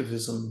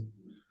activism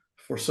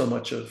for so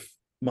much of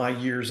my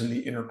years in the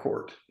inner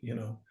court,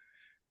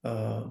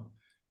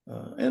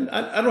 and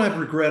I don't have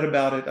regret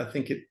about it. I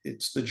think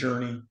it's the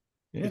journey.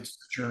 Yeah. It's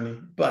the journey.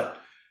 But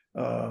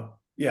I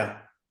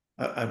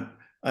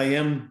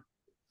am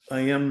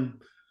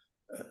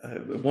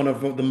one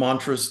of the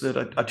mantras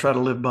that I try to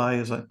live by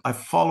is I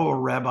follow a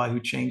rabbi who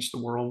changed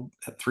the world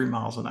at 3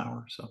 miles an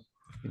hour. So,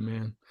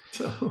 amen.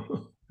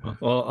 So.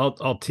 Well,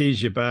 I'll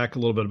tease you back a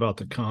little bit about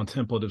the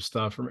contemplative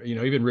stuff.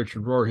 Even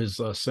Richard Rohr,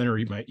 his center,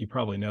 you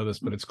probably know this,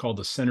 but it's called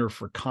the Center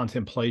for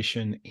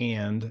Contemplation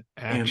and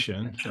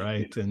Action,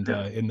 right? And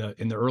a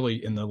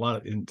lot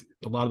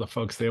of the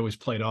folks, they always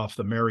played off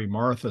the Mary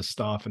Martha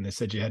stuff, and they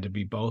said you had to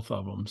be both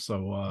of them.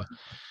 So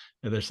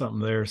there's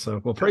something there.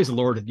 So, well, praise the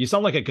Lord. You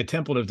sound like a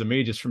contemplative to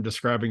me just from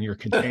describing your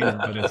container,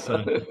 but it's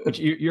but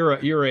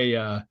you're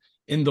a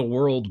in the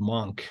world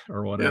monk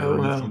or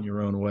whatever in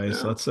your own way. Yeah.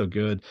 So that's so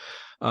good.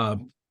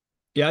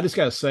 Yeah, I just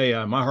got to say,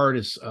 my heart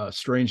is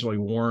strangely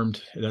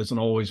warmed. It doesn't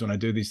always when I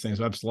do these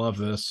things. I just love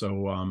this.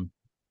 So I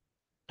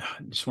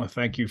just want to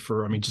thank you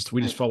for, we just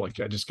felt like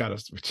I just got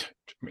to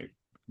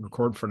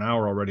record for an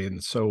hour already. And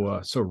it's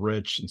so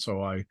rich. And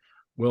so I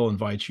will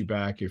invite you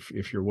back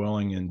if you're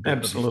willing. And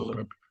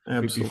absolutely.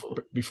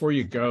 Before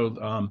you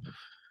go,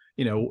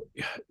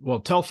 well,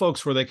 tell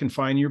folks where they can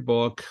find your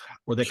book,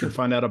 where they can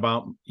find out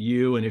about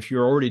you. And if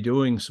you're already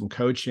doing some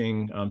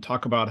coaching,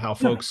 talk about how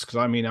folks,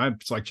 because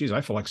it's like, geez, I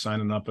feel like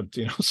signing up, but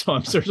so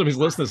I'm sure somebody's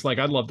listening. It's like,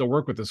 I'd love to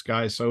work with this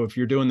guy. So if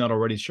you're doing that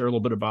already, share a little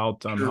bit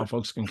about how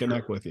folks can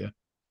connect with you.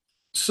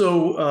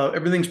 So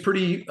everything's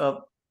pretty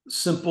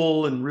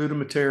simple and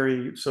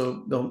rudimentary.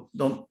 So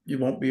you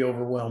won't be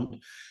overwhelmed.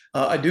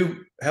 I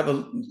do have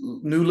a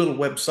new little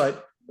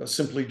website,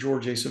 simply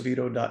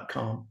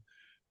georgeacevedo.com.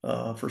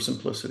 For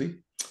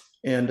simplicity.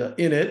 And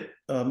in it,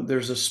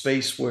 there's a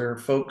space where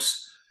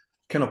folks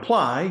can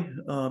apply,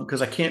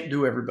 because I can't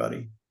do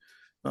everybody,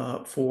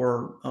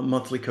 for a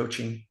monthly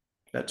coaching,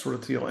 that sort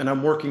of deal. And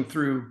I'm working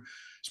through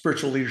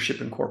Spiritual Leadership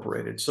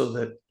Incorporated so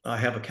that I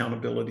have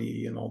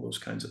accountability and all those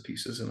kinds of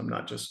pieces, and I'm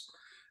not just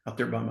out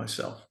there by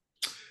myself.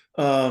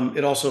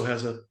 It also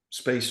has a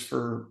space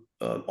for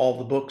all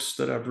the books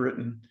that I've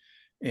written,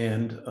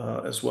 and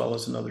as well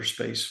as another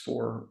space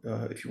for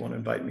if you want to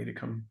invite me to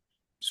come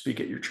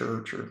speak at your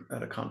church or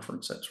at a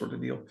conference, that sort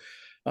of deal.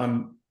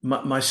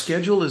 My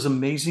schedule is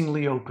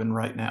amazingly open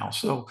right now.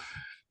 So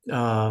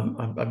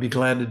I'd be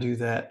glad to do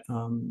that.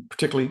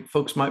 Particularly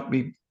folks might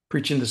be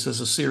preaching this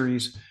as a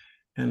series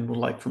and would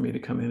like for me to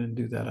come in and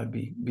do that. I'd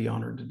be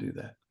honored to do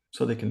that.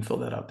 So they can fill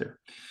that out there.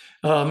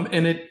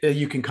 And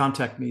you can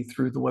contact me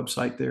through the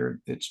website there.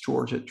 It's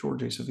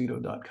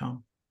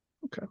george@georgeacevedo.com.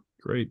 Okay,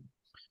 great.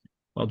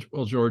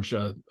 Well, George,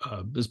 this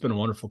has been a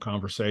wonderful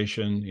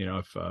conversation.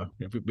 If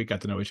we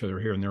got to know each other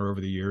here and there over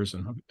the years,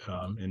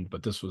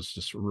 but this was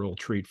just a real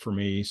treat for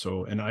me.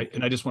 So, and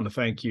I just want to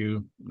thank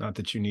you. Not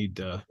that you need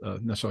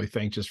necessarily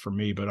thank just for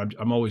me, but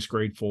I'm always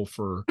grateful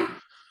for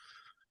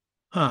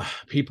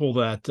people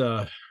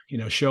that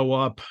show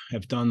up,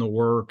 have done the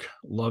work,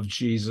 love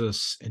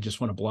Jesus, and just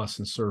want to bless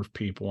and serve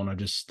people. And I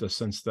just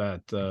sense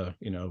that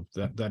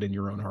that in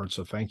your own heart.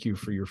 So thank you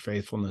for your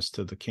faithfulness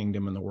to the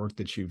kingdom and the work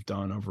that you've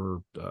done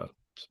over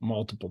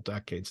multiple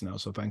decades now.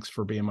 So thanks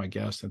for being my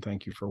guest, and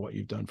thank you for what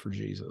you've done for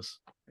Jesus.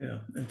 Yeah,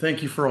 and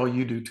thank you for all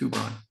you do too,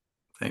 Brian.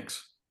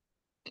 Thanks.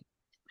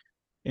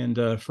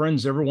 And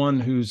friends, everyone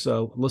who's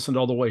listened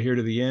all the way here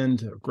to the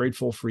end,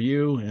 grateful for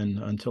you. And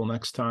until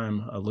next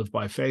time, live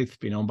by faith,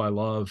 be known by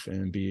love,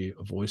 and be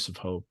a voice of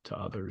hope to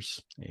others.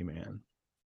 Amen.